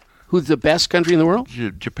 Who's the best country in the world?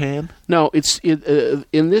 Japan? No,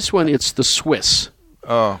 in this one, it's the Swiss.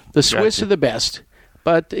 Oh, the Swiss are the best.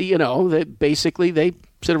 But, they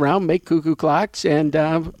sit around, make cuckoo clocks, and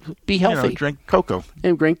be healthy. Drink cocoa.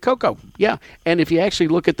 And drink cocoa, yeah. And if you actually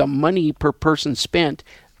look at the money per person spent,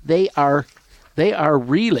 they are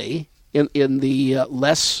really in the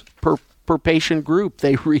less per patient group.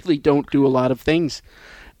 They really don't do a lot of things.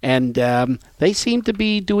 And they seem to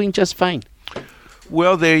be doing just fine.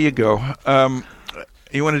 Well, there you go.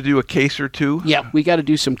 You want to do a case or two? Yeah, we got to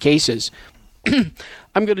do some cases.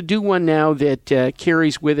 I'm going to do one now that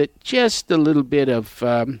carries with it just a little bit of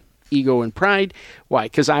ego and pride. Why?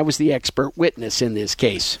 Because I was the expert witness in this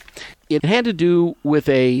case. It had to do with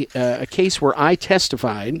a case where I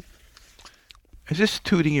testified. Is this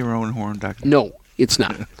tooting your own horn, Doctor? No, it's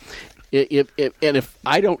not. If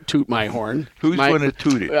I don't toot my horn, who's going to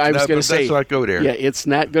toot it? I was going to say, let's not go there. Yeah, it's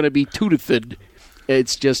not going to be tooted.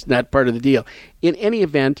 It's just not part of the deal. In any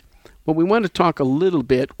event, what we want to talk a little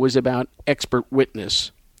bit was about expert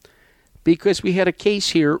witness, because we had a case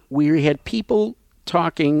here where we had people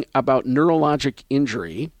talking about neurologic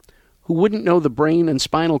injury who wouldn't know the brain and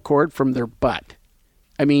spinal cord from their butt.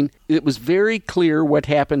 I mean, it was very clear what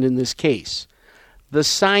happened in this case. The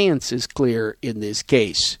science is clear in this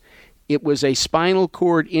case. It was a spinal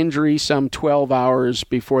cord injury some 12 hours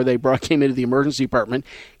before they brought him into the emergency department.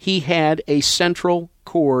 He had a central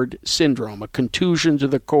cord syndrome, a contusion to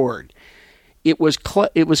the cord. It was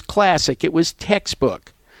classic. It was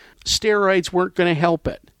textbook. Steroids weren't going to help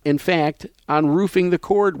it. In fact, unroofing the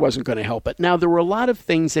cord wasn't going to help it. Now, there were a lot of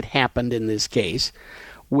things that happened in this case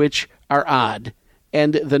which are odd.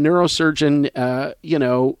 And the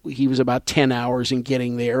neurosurgeon, he was about 10 hours in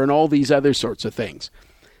getting there and all these other sorts of things.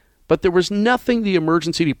 But there was nothing the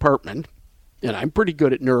emergency department, and I'm pretty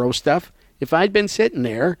good at neuro stuff, if I'd been sitting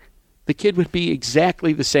there, the kid would be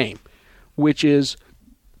exactly the same, which is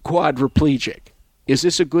quadriplegic. Is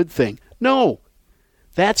this a good thing? No,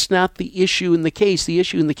 that's not the issue in the case. The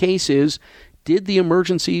issue in the case is, did the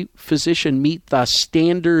emergency physician meet the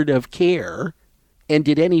standard of care, and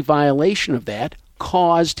did any violation of that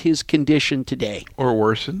caused his condition today? Or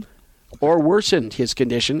worsened? Or worsened his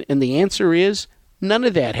condition, and the answer is none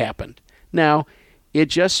of that happened. Now, it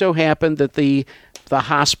just so happened that the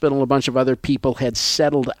hospital, a bunch of other people had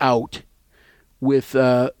settled out with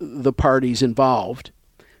the parties involved,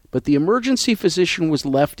 but the emergency physician was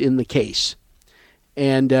left in the case.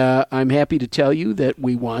 And I'm happy to tell you that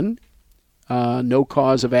we won. No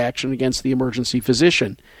cause of action against the emergency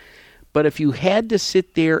physician. But if you had to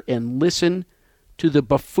sit there and listen to the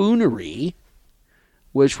buffoonery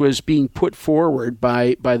which was being put forward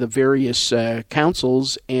by the various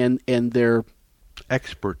councils and their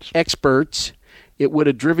experts, it would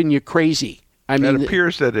have driven you crazy. It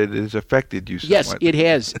appears that it has affected you somewhat. Yes, it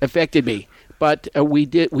has affected me. But we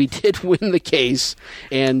did win the case,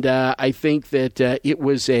 and I think that it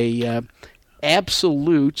was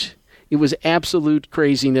absolute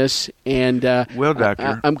craziness. And well,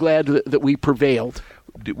 Doctor, I'm glad that we prevailed.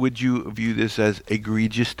 Would you view this as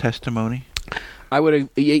egregious testimony? I would.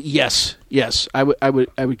 Yes. I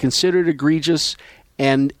would consider it egregious,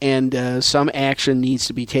 and some action needs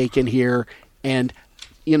to be taken here. And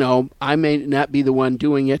I may not be the one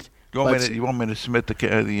doing it. You want me to submit the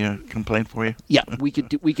complaint for you? Yeah, we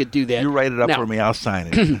could do that. You write it up for me. I'll sign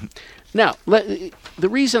it. Now, the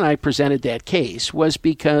reason I presented that case was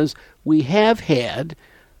because we have had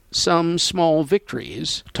some small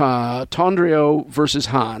victories. Tondrio versus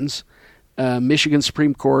Hans, Michigan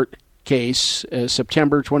Supreme Court case,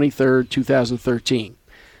 September 23rd, 2013.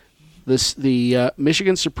 The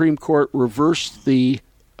Michigan Supreme Court reversed the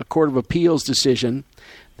Court of Appeals decision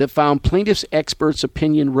that found plaintiff's expert's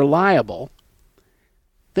opinion reliable.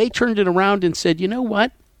 They turned it around and said, you know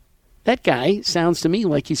what? That guy sounds to me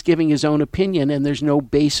like he's giving his own opinion and there's no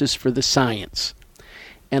basis for the science.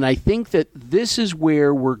 And I think that this is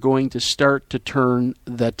where we're going to start to turn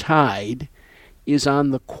the tide, is on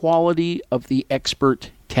the quality of the expert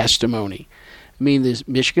testimony. I mean, the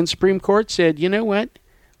Michigan Supreme Court said, you know what?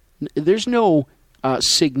 There's no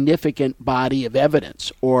significant body of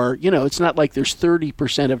evidence, or, it's not like there's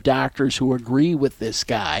 30% of doctors who agree with this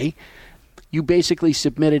guy. You basically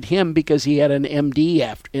submitted him because he had an MD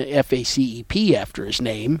FACEP after his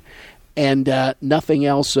name, and nothing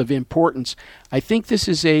else of importance. I think this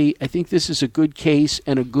is a good case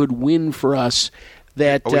and a good win for us.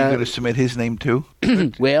 That, are we going to submit his name too?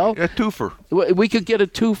 Well, a twofer. We could get a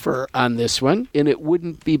twofer on this one, and it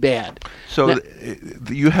wouldn't be bad. So now,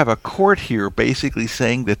 you have a court here basically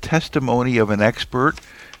saying the testimony of an expert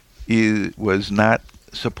was not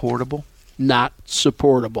supportable? Not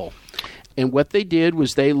supportable. And what they did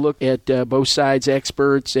was they looked at both sides'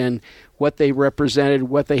 experts and what they represented,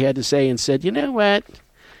 what they had to say, and said, you know what?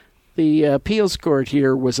 The appeals court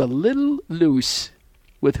here was a little loose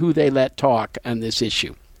with who they let talk on this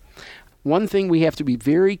issue. One thing we have to be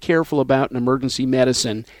very careful about in emergency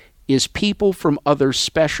medicine is people from other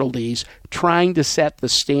specialties trying to set the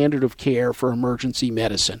standard of care for emergency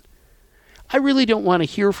medicine. I really don't want to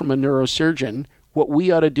hear from a neurosurgeon what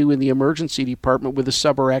we ought to do in the emergency department with a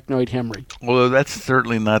subarachnoid hemorrhage. Well, that's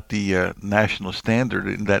certainly not the national standard.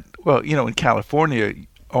 In that, in California,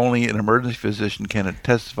 only an emergency physician can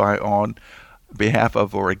testify on behalf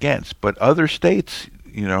of or against. But other states,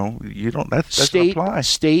 you don't. That doesn't apply.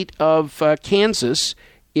 State of Kansas,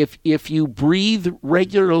 if you breathe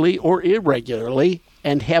regularly or irregularly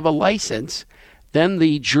and have a license, then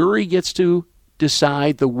the jury gets to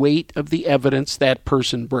decide the weight of the evidence that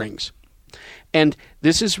person brings. And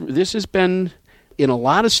this has been in a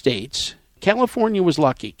lot of states. California was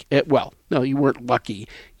lucky. Well, no, you weren't lucky.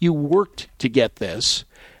 You worked to get this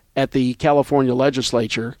at the California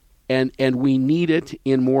legislature. And we need it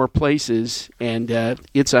in more places, and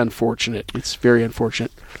it's unfortunate. It's very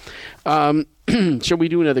unfortunate. Shall we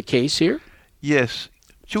do another case here? Yes.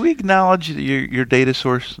 Should we acknowledge your data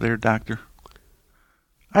source there, Doctor?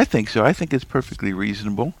 I think so. I think it's perfectly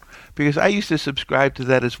reasonable, because I used to subscribe to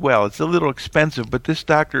that as well. It's a little expensive, but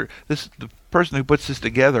the person who puts this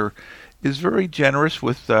together is very generous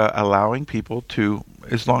with allowing people to,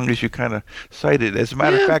 as long as you kind of cite it. As a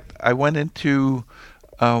matter of fact, I went into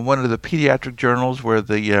one of the pediatric journals where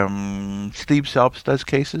the Steve Selps does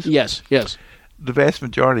cases. Yes. The vast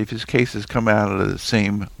majority of his cases come out of the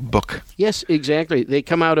same book. Yes, exactly. They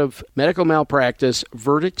come out of Medical Malpractice,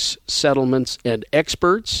 Verdicts, Settlements, and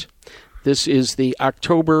Experts. This is the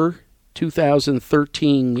October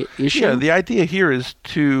 2013 issue. Yeah, the idea here is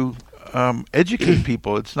to educate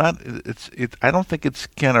people. It's not. I don't think it's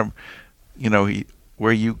kind of,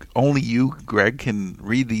 where only you, Greg, can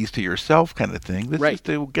read these to yourself kind of thing. This is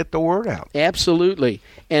to get the word out. Absolutely.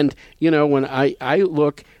 And, when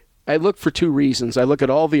I look for two reasons. I look at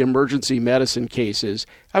all the emergency medicine cases.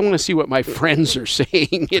 I want to see what my friends are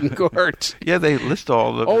saying in court. Yeah, they list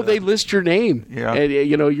all of them. Oh, they list your name. Yeah. And,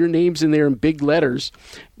 your name's in there in big letters.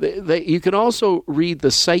 You can also read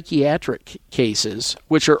the psychiatric cases,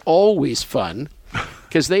 which are always fun,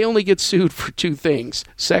 because they only get sued for two things: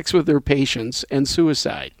 sex with their patients and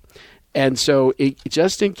suicide. And so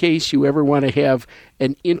just in case you ever want to have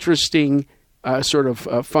an interesting sort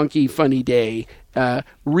of funky, funny day,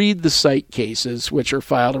 read the psych cases, which are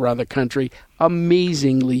filed around the country.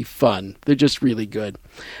 Amazingly fun. They're just really good.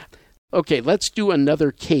 Okay, let's do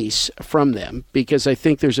another case from them, because I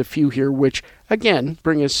think there's a few here which, again,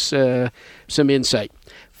 bring us some insight.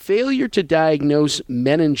 Failure to diagnose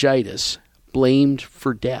meningitis blamed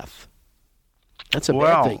for death. That's a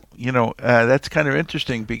bad thing. That's kind of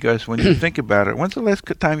interesting, because when you think about it, when's the last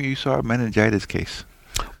time you saw a meningitis case?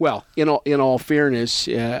 Well, in all fairness,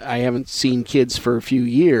 I haven't seen kids for a few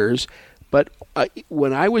years, but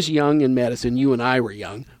when I was young in medicine, you and I were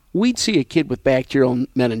young, we'd see a kid with bacterial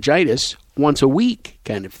meningitis once a week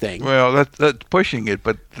kind of thing. Well, that's pushing it,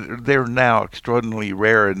 but they're now extraordinarily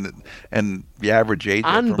rare, and the average age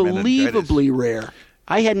unbelievably rare.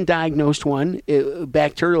 I hadn't diagnosed one,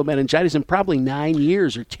 bacterial meningitis, in probably 9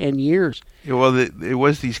 years or 10 years. Yeah, well, it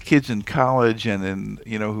was these kids in college and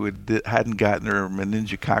who hadn't gotten their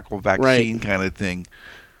meningococcal vaccine kind of thing.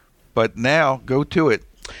 But now, go to it.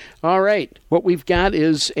 All right. What we've got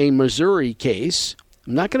is a Missouri case.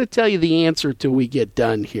 I'm not going to tell you the answer till we get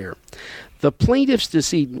done here. The plaintiff's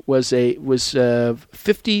decedent was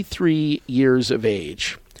 53 years of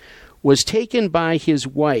age, was taken by his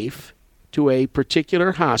wife to a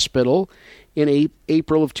particular hospital in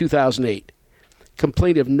April of 2008.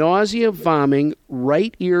 Complained of nausea, vomiting,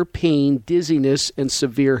 right ear pain, dizziness, and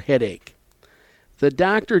severe headache. The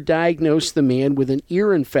doctor diagnosed the man with an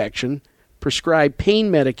ear infection, prescribed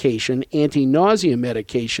pain medication, anti-nausea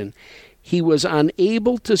medication. He was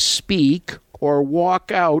unable to speak or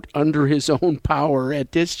walk out under his own power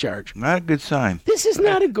at discharge. Not a good sign. This is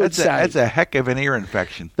not a good sign. That's a heck of an ear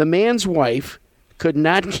infection. The man's wife could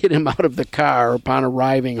not get him out of the car upon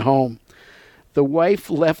arriving home. The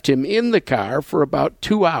wife left him in the car for about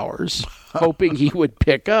 2 hours, hoping he would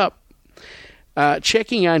pick up.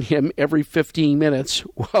 Checking on him every 15 minutes.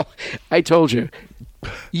 Well, I told you,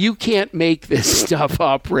 you can't make this stuff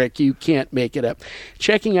up, Rick. You can't make it up.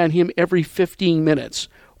 Checking on him every 15 minutes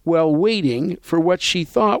while waiting for what she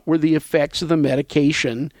thought were the effects of the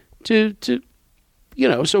medication to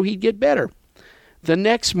so he'd get better. The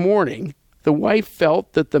next morning, the wife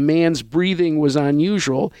felt that the man's breathing was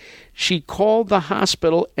unusual. She called the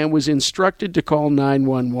hospital and was instructed to call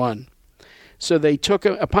 911. So they took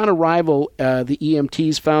him. Upon arrival, the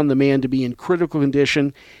EMTs found the man to be in critical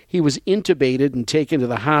condition. He was intubated and taken to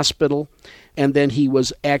the hospital, and then he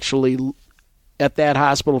was actually at that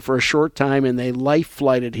hospital for a short time, and they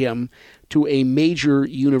life-flighted him to a major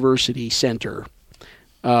university center,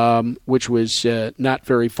 which was not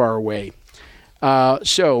very far away.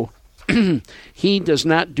 So he does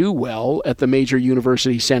not do well at the major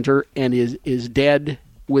university center and is dead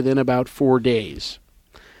within about 4 days.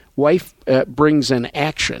 Wife brings an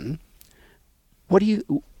action. What do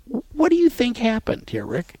you think happened here,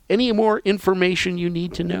 Rick? Any more information you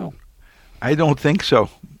need to know? I don't think so.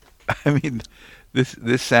 I mean,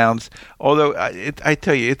 this sounds. Although I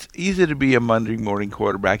tell you, it's easy to be a Monday morning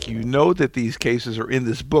quarterback. You know that these cases are in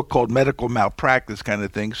this book called medical malpractice kind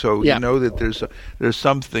of thing. So yeah. You know that there's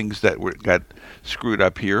some things that got screwed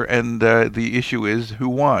up here, and the issue is who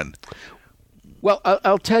won. Well,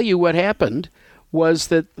 I'll tell you what happened. Was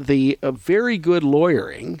that the very good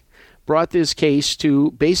lawyering brought this case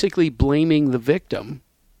to basically blaming the victim,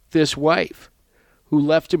 this wife, who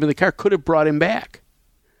left him in the car, could have brought him back.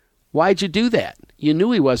 Why'd you do that? You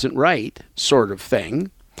knew he wasn't right, sort of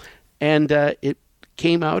thing. And it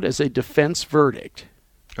came out as a defense verdict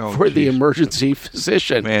for the emergency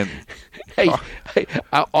physician. Man.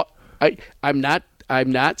 I'm not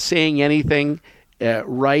saying anything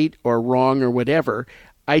right or wrong or whatever.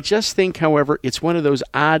 I just think, however, it's one of those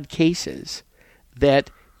odd cases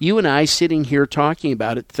that you and I sitting here talking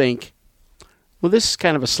about it think, well, this is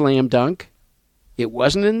kind of a slam dunk. It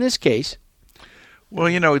wasn't in this case.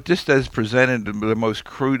 Well, just as presented the most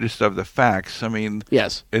crudest of the facts. I mean,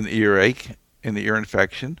 yes, an earache and the ear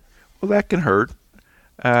infection, well, that can hurt.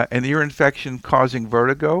 An ear infection causing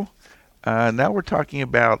vertigo. Now we're talking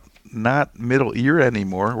about not middle ear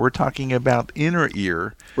anymore. We're talking about inner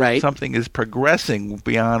ear. Right. Something is progressing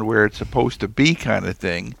beyond where it's supposed to be, kind of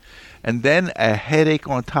thing. And then a headache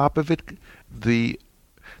on top of it. To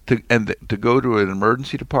go to an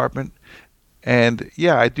emergency department. And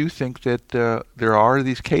yeah, I do think that there are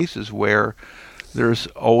these cases where there's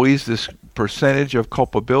always this percentage of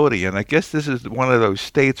culpability, and I guess this is one of those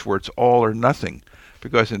states where it's all or nothing.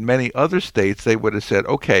 Because in many other states, they would have said,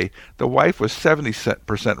 okay, the wife was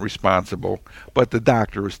 70% responsible, but the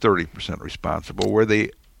doctor was 30% responsible, where they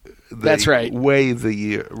That's right. weigh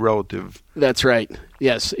the relative. That's right.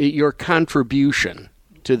 Yes, your contribution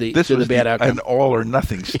to the bad outcome. An all or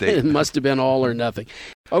nothing state. It must have been all or nothing.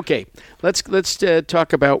 Okay, let's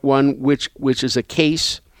talk about one which is a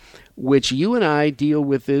case which you and I deal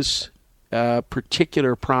with this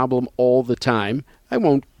particular problem all the time. I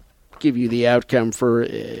won't give you the outcome for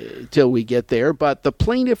till we get there, but the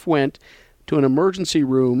plaintiff went to an emergency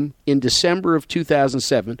room in December of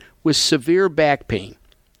 2007 with severe back pain.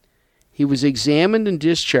 He was examined and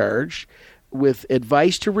discharged with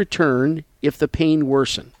advice to return if the pain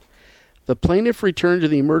worsened. The plaintiff returned to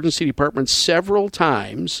the emergency department several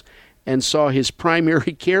times and saw his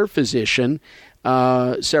primary care physician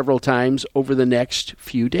several times over the next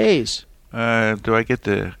few days. Do I get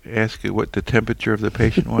to ask you what the temperature of the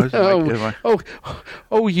patient was?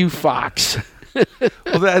 You fox!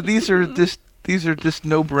 Well, these are just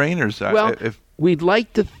no-brainers. Well, we'd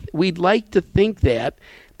like to think that,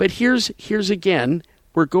 but here's again,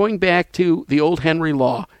 we're going back to the old Henry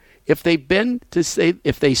Law. If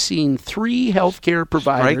they've seen 3 healthcare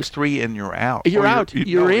providers, strike 3 and you're out. You're out.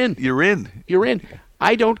 You're in. You're in. You're in.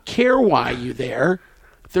 I don't care why you're there.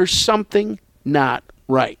 There's something not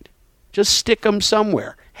right. Just stick them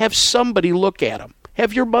somewhere. Have somebody look at them.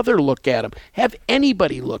 Have your mother look at them. Have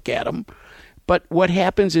anybody look at them. But what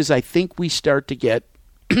happens is I think we start to get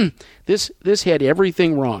this had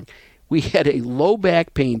everything wrong. We had a low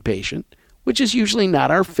back pain patient, which is usually not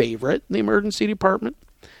our favorite in the emergency department.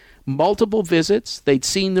 Multiple visits. They'd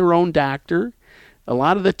seen their own doctor. A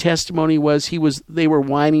lot of the testimony was they were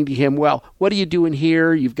whining to him, well, what are you doing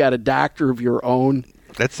here? You've got a doctor of your own.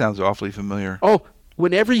 That sounds awfully familiar. Oh,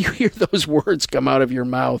 whenever you hear those words come out of your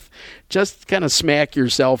mouth, just kind of smack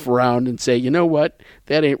yourself around and say, you know what?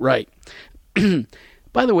 That ain't right.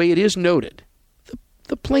 By the way, it is noted.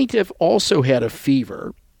 The plaintiff also had a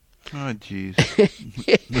fever. Oh, geez.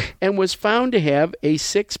 And was found to have a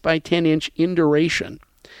 6 by 10 inch induration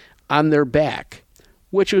on their back,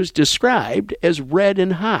 which was described as red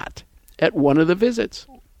and hot at one of the visits.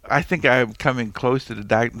 I think I'm coming close to the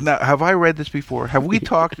diagnosis. Now, have I read this before? Have we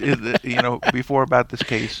talked, before about this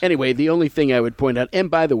case? Anyway, the only thing I would point out,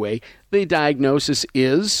 and by the way, the diagnosis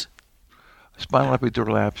is spinal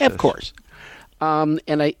epidural abscess. Of course.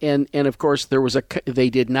 And of course they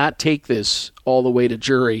did not take this all the way to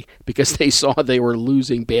jury because they saw they were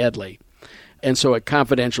losing badly, and so a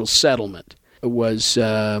confidential settlement was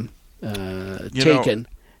taken.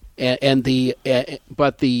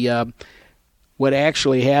 What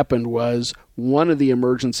actually happened was one of the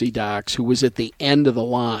emergency docs who was at the end of the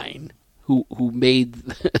line, who made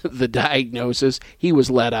the diagnosis, he was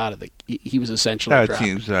let out of he was essentially dropped. That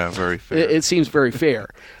seems very fair. It seems very fair.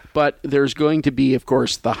 But there's going to be, of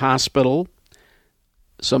course, the hospital,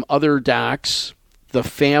 some other docs, the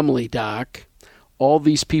family doc, all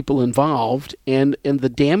these people involved, and the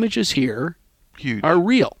damages here are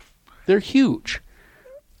real. They're huge.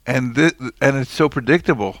 And it's so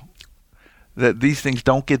predictable that these things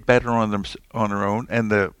don't get better on their own,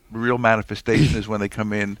 and the real manifestation is when they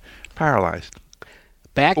come in paralyzed.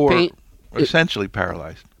 Back pain, essentially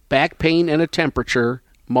paralyzed. Back pain and a temperature,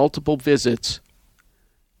 multiple visits.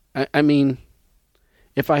 I mean,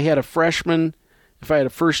 if I had a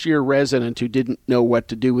first-year resident who didn't know what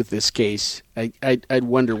to do with this case, I'd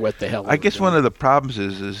wonder what the hell. I guess one of the problems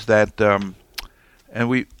is that, and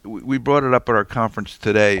we brought it up at our conference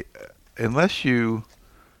today, unless you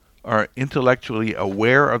are intellectually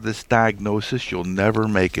aware of this diagnosis, you'll never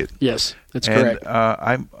make it. Yes, that's correct.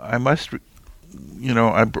 I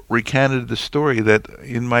recanted the story that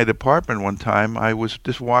in my department one time I was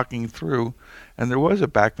just walking through, and there was a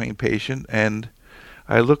back pain patient, and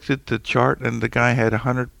I looked at the chart, and the guy had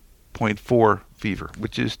 100.4 fever,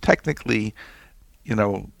 which is technically,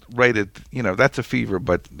 rated, that's a fever,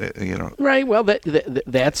 but, Right, well,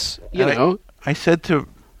 that's, I said to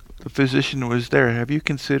the physician who was there, have you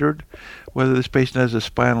considered whether this patient has a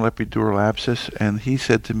spinal epidural abscess? And he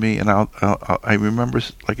said to me, and I remember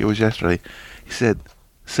like it was yesterday, he said,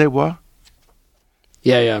 say what?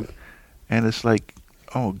 Yeah. And it's like,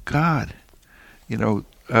 oh, God.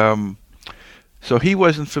 So he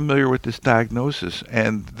wasn't familiar with this diagnosis,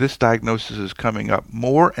 and this diagnosis is coming up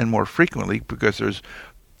more and more frequently because there's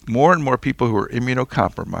more and more people who are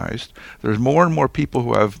immunocompromised. There's more and more people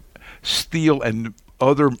who have steel and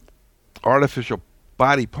other artificial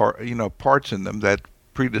body parts in them that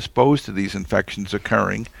predispose to these infections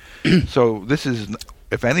occurring. So this is,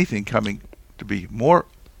 if anything, coming to be more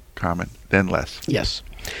common than less. Yes.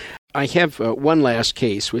 I have one last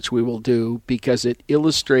case, which we will do because it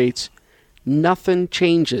illustrates nothing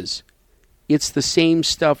changes. It's the same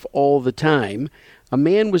stuff all the time. A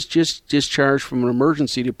man was just discharged from an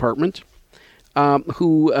emergency department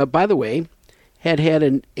who, by the way, had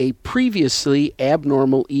a previously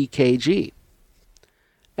abnormal EKG.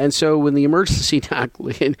 And so when the emergency doc,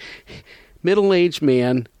 middle-aged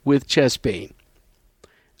man with chest pain,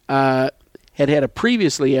 had a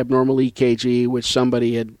previously abnormal EKG, which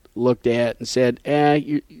somebody had looked at and said,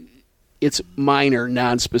 it's minor,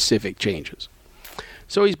 non-specific changes.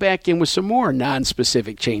 So he's back in with some more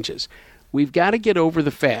non-specific changes. We've got to get over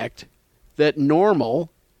the fact that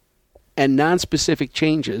normal and non-specific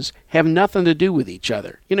changes have nothing to do with each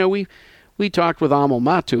other. We talked with Amal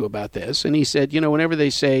Matu about this, and he said, whenever they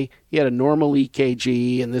say he had a normal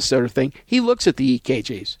EKG and this sort of thing, he looks at the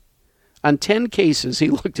EKGs. On 10 cases, he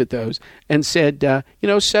looked at those and said,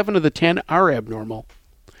 7 of the 10 are abnormal.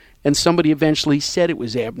 And somebody eventually said it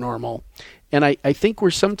was abnormal. And I think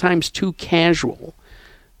we're sometimes too casual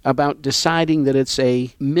about deciding that it's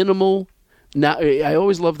a minimal, I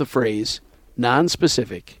always love the phrase,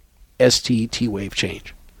 non-specific ST T-wave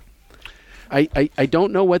change. I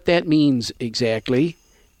don't know what that means exactly,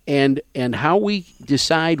 and how we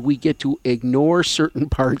decide we get to ignore certain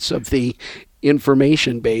parts of the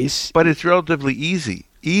information base. But it's relatively easy.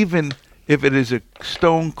 even if it is a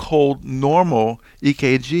stone cold normal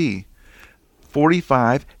EKG.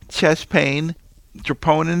 45, chest pain,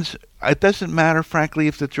 troponins. It doesn't matter, frankly,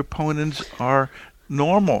 if the troponins are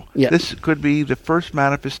normal. Yeah. This could be the first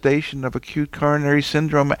manifestation of acute coronary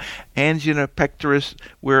syndrome, angina pectoris,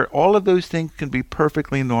 where all of those things can be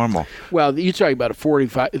perfectly normal. Well, you're talking about a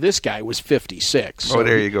 45. This guy was 56. So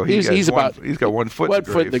there you go. He's got 1 foot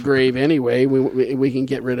in the grave anyway. We can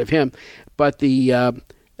get rid of him. But the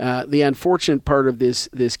unfortunate part of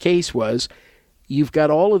this case was you've got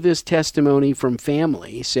all of this testimony from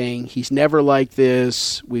family saying he's never like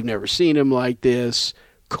this. We've never seen him like this.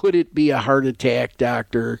 Could it be a heart attack,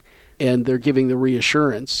 doctor? And they're giving the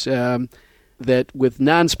reassurance that with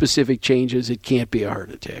nonspecific changes, it can't be a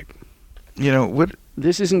heart attack. You know what?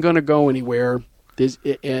 This isn't going to go anywhere. By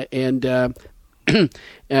the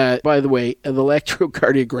way, the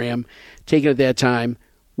electrocardiogram taken at that time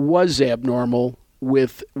was abnormal,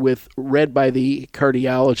 with read by the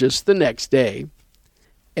cardiologist the next day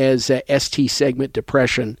as ST segment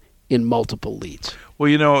depression in multiple leads. Well,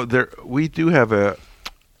 you know, we do have a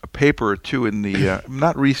paper or two in the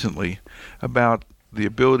not recently about the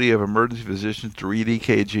ability of emergency physicians to read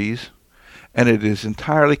EKGs, and it is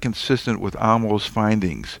entirely consistent with AMLO's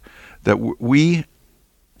findings that we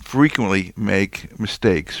frequently make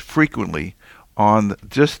mistakes on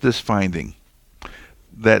just this finding,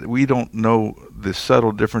 that we don't know the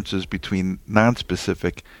subtle differences between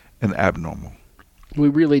nonspecific and abnormal. We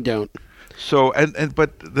really don't. So,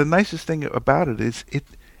 but the nicest thing about it is it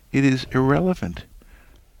is irrelevant.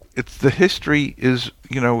 The history is,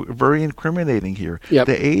 very incriminating here. Yep.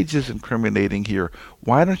 The age is incriminating here.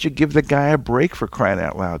 Why don't you give the guy a break, for crying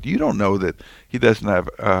out loud? You don't know that he doesn't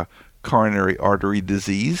have coronary artery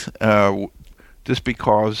disease just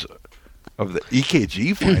because of the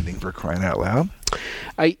EKG finding, for crying out loud.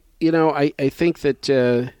 I think that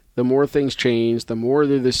the more things change, the more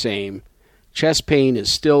they're the same. Chest pain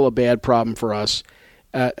is still a bad problem for us.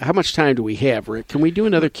 How much time do we have, Rick? Can we do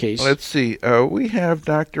another case? Let's see. We have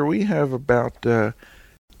about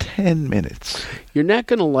 10 minutes. You're not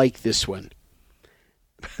going to like this one.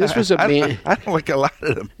 This was a man. I don't like a lot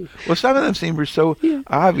of them. Well, some of them seem so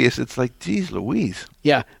obvious. It's like, geez Louise.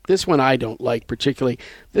 Yeah, this one I don't like particularly.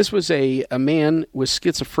 This was a man with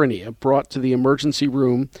schizophrenia brought to the emergency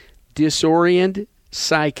room, disoriented,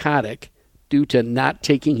 psychotic, due to not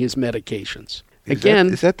taking his medications.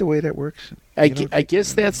 Is that the way that works? I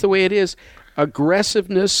guess that's the way it is.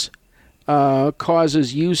 Aggressiveness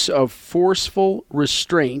causes use of forceful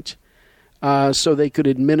restraint so they could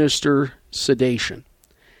administer sedation.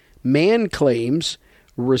 Man claims,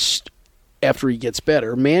 after he gets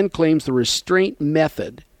better, the restraint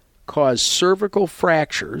method caused cervical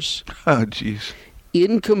fractures,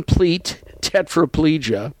 incomplete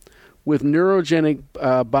tetraplegia with neurogenic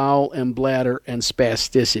bowel and bladder and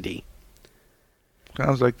spasticity.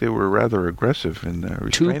 Sounds like they were rather aggressive in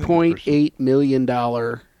restraining $2.8 million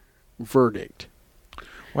verdict.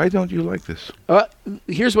 Why don't you like this?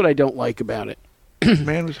 Here's what I don't like about it.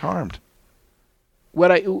 Man was harmed.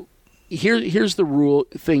 Here's the rule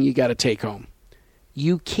thing you got to take home.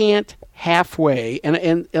 You can't halfway,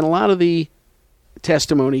 and a lot of the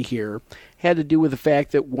testimony here had to do with the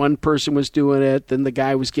fact that one person was doing it, then the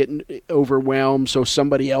guy was getting overwhelmed, so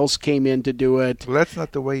somebody else came in to do it. Well, that's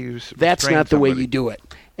not the way you way you do it.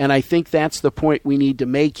 And I think that's the point we need to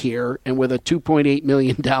make here. And with a $2.8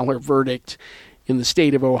 million verdict in the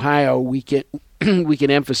state of Ohio, we can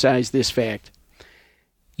emphasize this fact.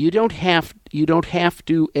 You don't have to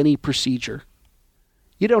do any procedure.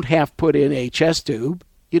 You don't have to put in a chest tube.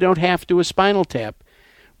 You don't have to do a spinal tap.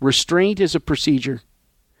 Restraint is a procedure.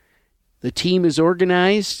 The team is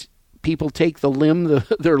organized. People take their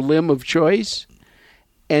limb of choice,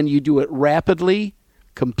 and you do it rapidly,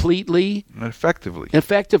 completely,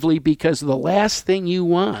 effectively, because the last thing you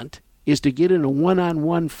want is to get in a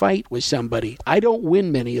one-on-one fight with somebody. I don't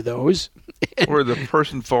win many of those. Or the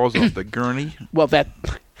person falls off the gurney. Well,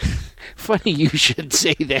 funny you should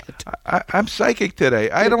say that. I'm psychic today.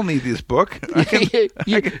 I don't need this book. I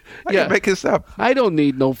can make this up. I don't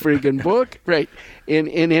need no friggin' book. Right. In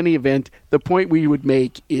any event, the point we would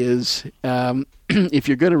make is if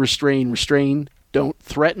you're going to restrain. Don't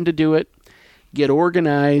threaten to do it. Get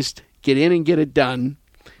organized. Get in and get it done,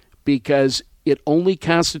 because it only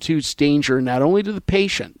constitutes danger not only to the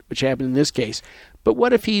patient, which happened in this case, but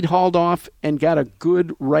what if he'd hauled off and got a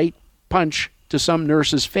good right punch to some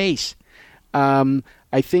nurse's face?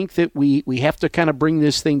 I think that we have to kind of bring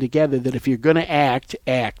this thing together, that if you're going to act.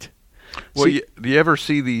 Well, do you ever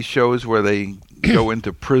see these shows where they go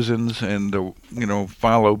into prisons and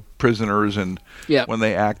follow prisoners, and when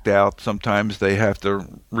they act out, sometimes they have to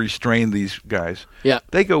restrain these guys. Yeah.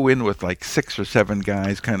 They go in with like 6 or 7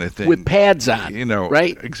 guys kind of thing. With pads on,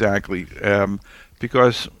 right? Exactly.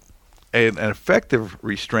 Because an effective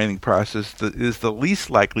restraining process is the least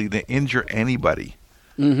likely to injure anybody.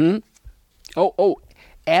 Mm-hmm. Oh,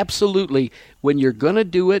 absolutely. When you're going to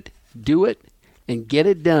do it and get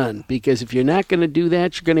it done. Because if you're not going to do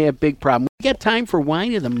that, you're going to have a big problem. We got time for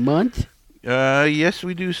Wine of the Month? Yes,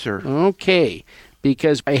 we do, sir. Okay.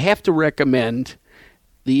 Because I have to recommend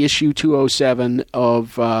the issue 207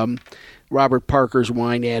 of Robert Parker's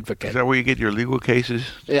Wine Advocate. Is that where you get your legal cases?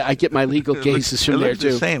 Yeah, I get my legal cases from there, too.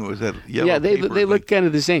 It looks the same. Was that yellow they paper look kind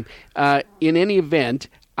of the same. In any event,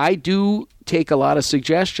 I do take a lot of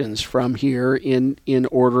suggestions from here in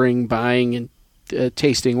ordering, buying, and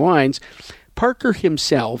tasting wines. Parker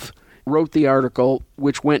himself wrote the article,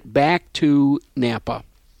 which went back to Napa.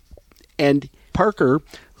 And Parker,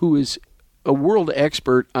 who is a world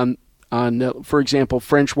expert on for example,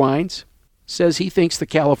 French wines, says he thinks the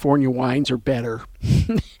California wines are better.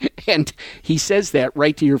 And he says that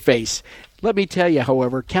right to your face. Let me tell you,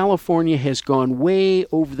 however, California has gone way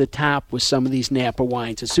over the top with some of these Napa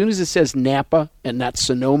wines. As soon as it says Napa and not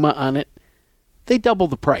Sonoma on it, they double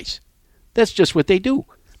the price. That's just what they do.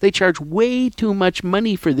 They charge way too much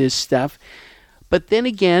money for this stuff. But then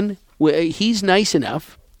again, he's nice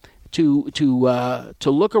enough to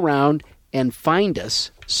look around and find us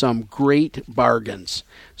some great bargains.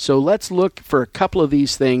 So let's look for a couple of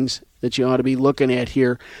these things that you ought to be looking at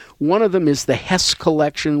here. One of them is the Hess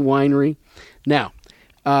Collection Winery. Now,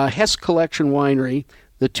 Hess Collection Winery,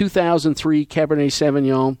 the 2003 Cabernet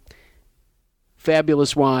Sauvignon,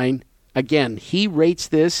 fabulous wine. Again, he rates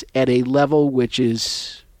this at a level which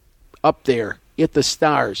is up there at the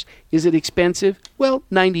stars. Is it expensive? Well,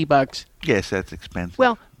 $90. Yes, that's expensive.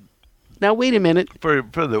 Well, now wait a minute. For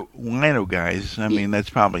the wino guys, I mean, that's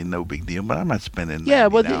probably no big deal, but I'm not spending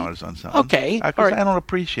 $90 on something. Okay. Because I don't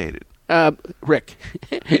appreciate it. Rick.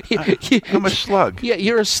 I'm a slug. Yeah,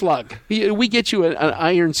 you're a slug. We get you an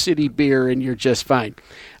Iron City beer and you're just fine.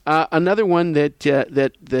 Another one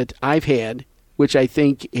that I've had, which I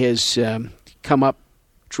think has come up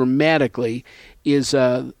dramatically, is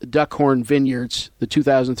Duckhorn Vineyards, the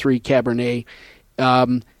 2003 Cabernet.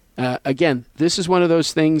 Again, this is one of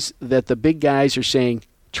those things that the big guys are saying,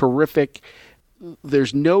 terrific.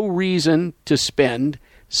 There's no reason to spend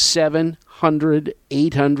 $700, $800,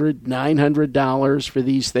 $900 for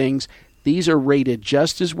these things. These are rated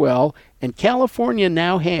just as well. And California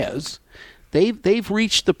now they've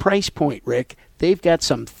reached the price point, Rick. They've got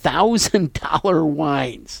some $1,000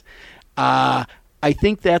 wines. I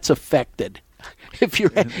think that's affected. If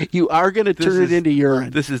you are going to turn it into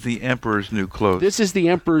urine. This is the emperor's new clothes. This is the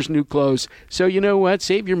emperor's new clothes. So you know what?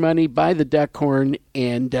 Save your money, buy the Duckhorn,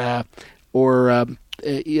 and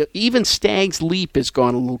even Stag's Leap has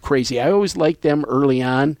gone a little crazy. I always liked them early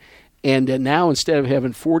on, and now instead of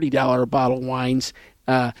having $40 a bottle wines,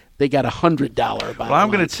 they got $100 bottle. Well,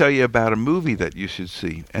 I'm going to tell you about a movie that you should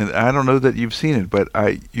see, and I don't know that you've seen it, but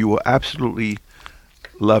you will absolutely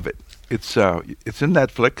love it. It's in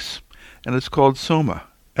Netflix. And it's called Soma,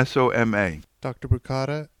 S-O-M-A. Dr.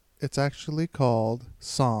 Bucata, it's actually called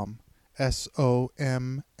SOM,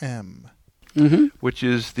 S-O-M-M. Mm-hmm. Which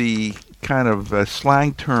is the kind of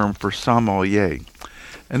slang term for sommelier.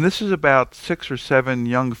 And this is about 6 or 7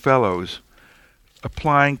 young fellows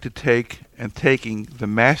applying to taking the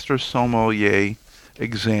Master Sommelier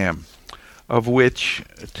exam, of which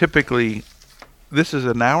typically this is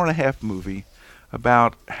an hour-and-a-half movie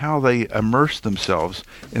about how they immerse themselves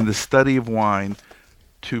in the study of wine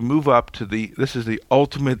to move up to this is the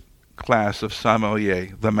ultimate class of sommelier,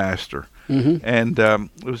 the master. Mm-hmm. And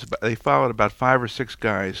they followed about 5 or 6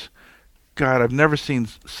 guys. God, I've never seen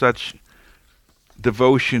such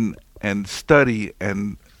devotion and study,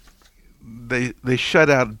 and they shut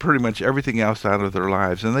out pretty much everything else out of their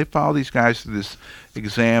lives. And they follow these guys through this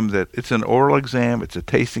exam that it's an oral exam, it's a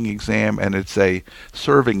tasting exam, and it's a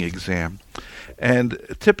serving exam. And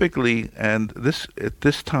typically, at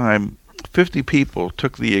this time, 50 people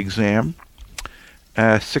took the exam,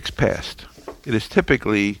 6 passed. It is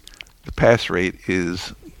typically, the pass rate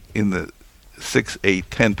is in the 6, 8,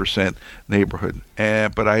 10% neighborhood.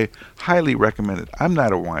 But I highly recommend it. I'm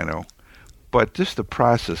not a wino, but just the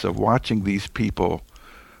process of watching these people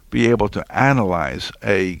be able to analyze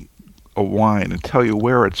a wine and tell you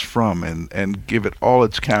where it's from and give it all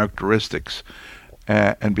its characteristics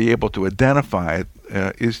and be able to identify it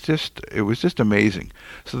it was just amazing.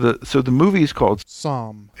 So the movie is called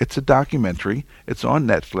Psalm. It's a documentary. It's on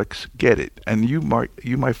Netflix. Get it, and you,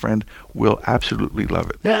 my friend, will absolutely love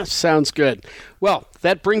it. Yeah, sounds good. Well,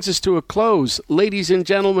 that brings us to a close. Ladies and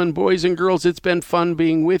gentlemen, boys and girls, it's been fun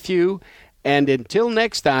being with you. And until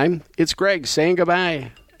next time, it's Greg saying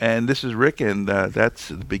goodbye. And this is Rick, and that's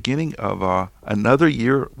the beginning of another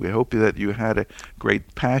year. We hope that you had a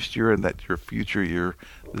great past year and that your future year,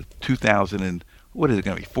 the 2000 and what is it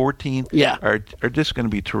going to be, 14? Yeah. Are just going to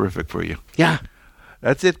be terrific for you. Yeah.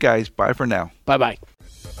 That's it, guys. Bye for now. Bye-bye.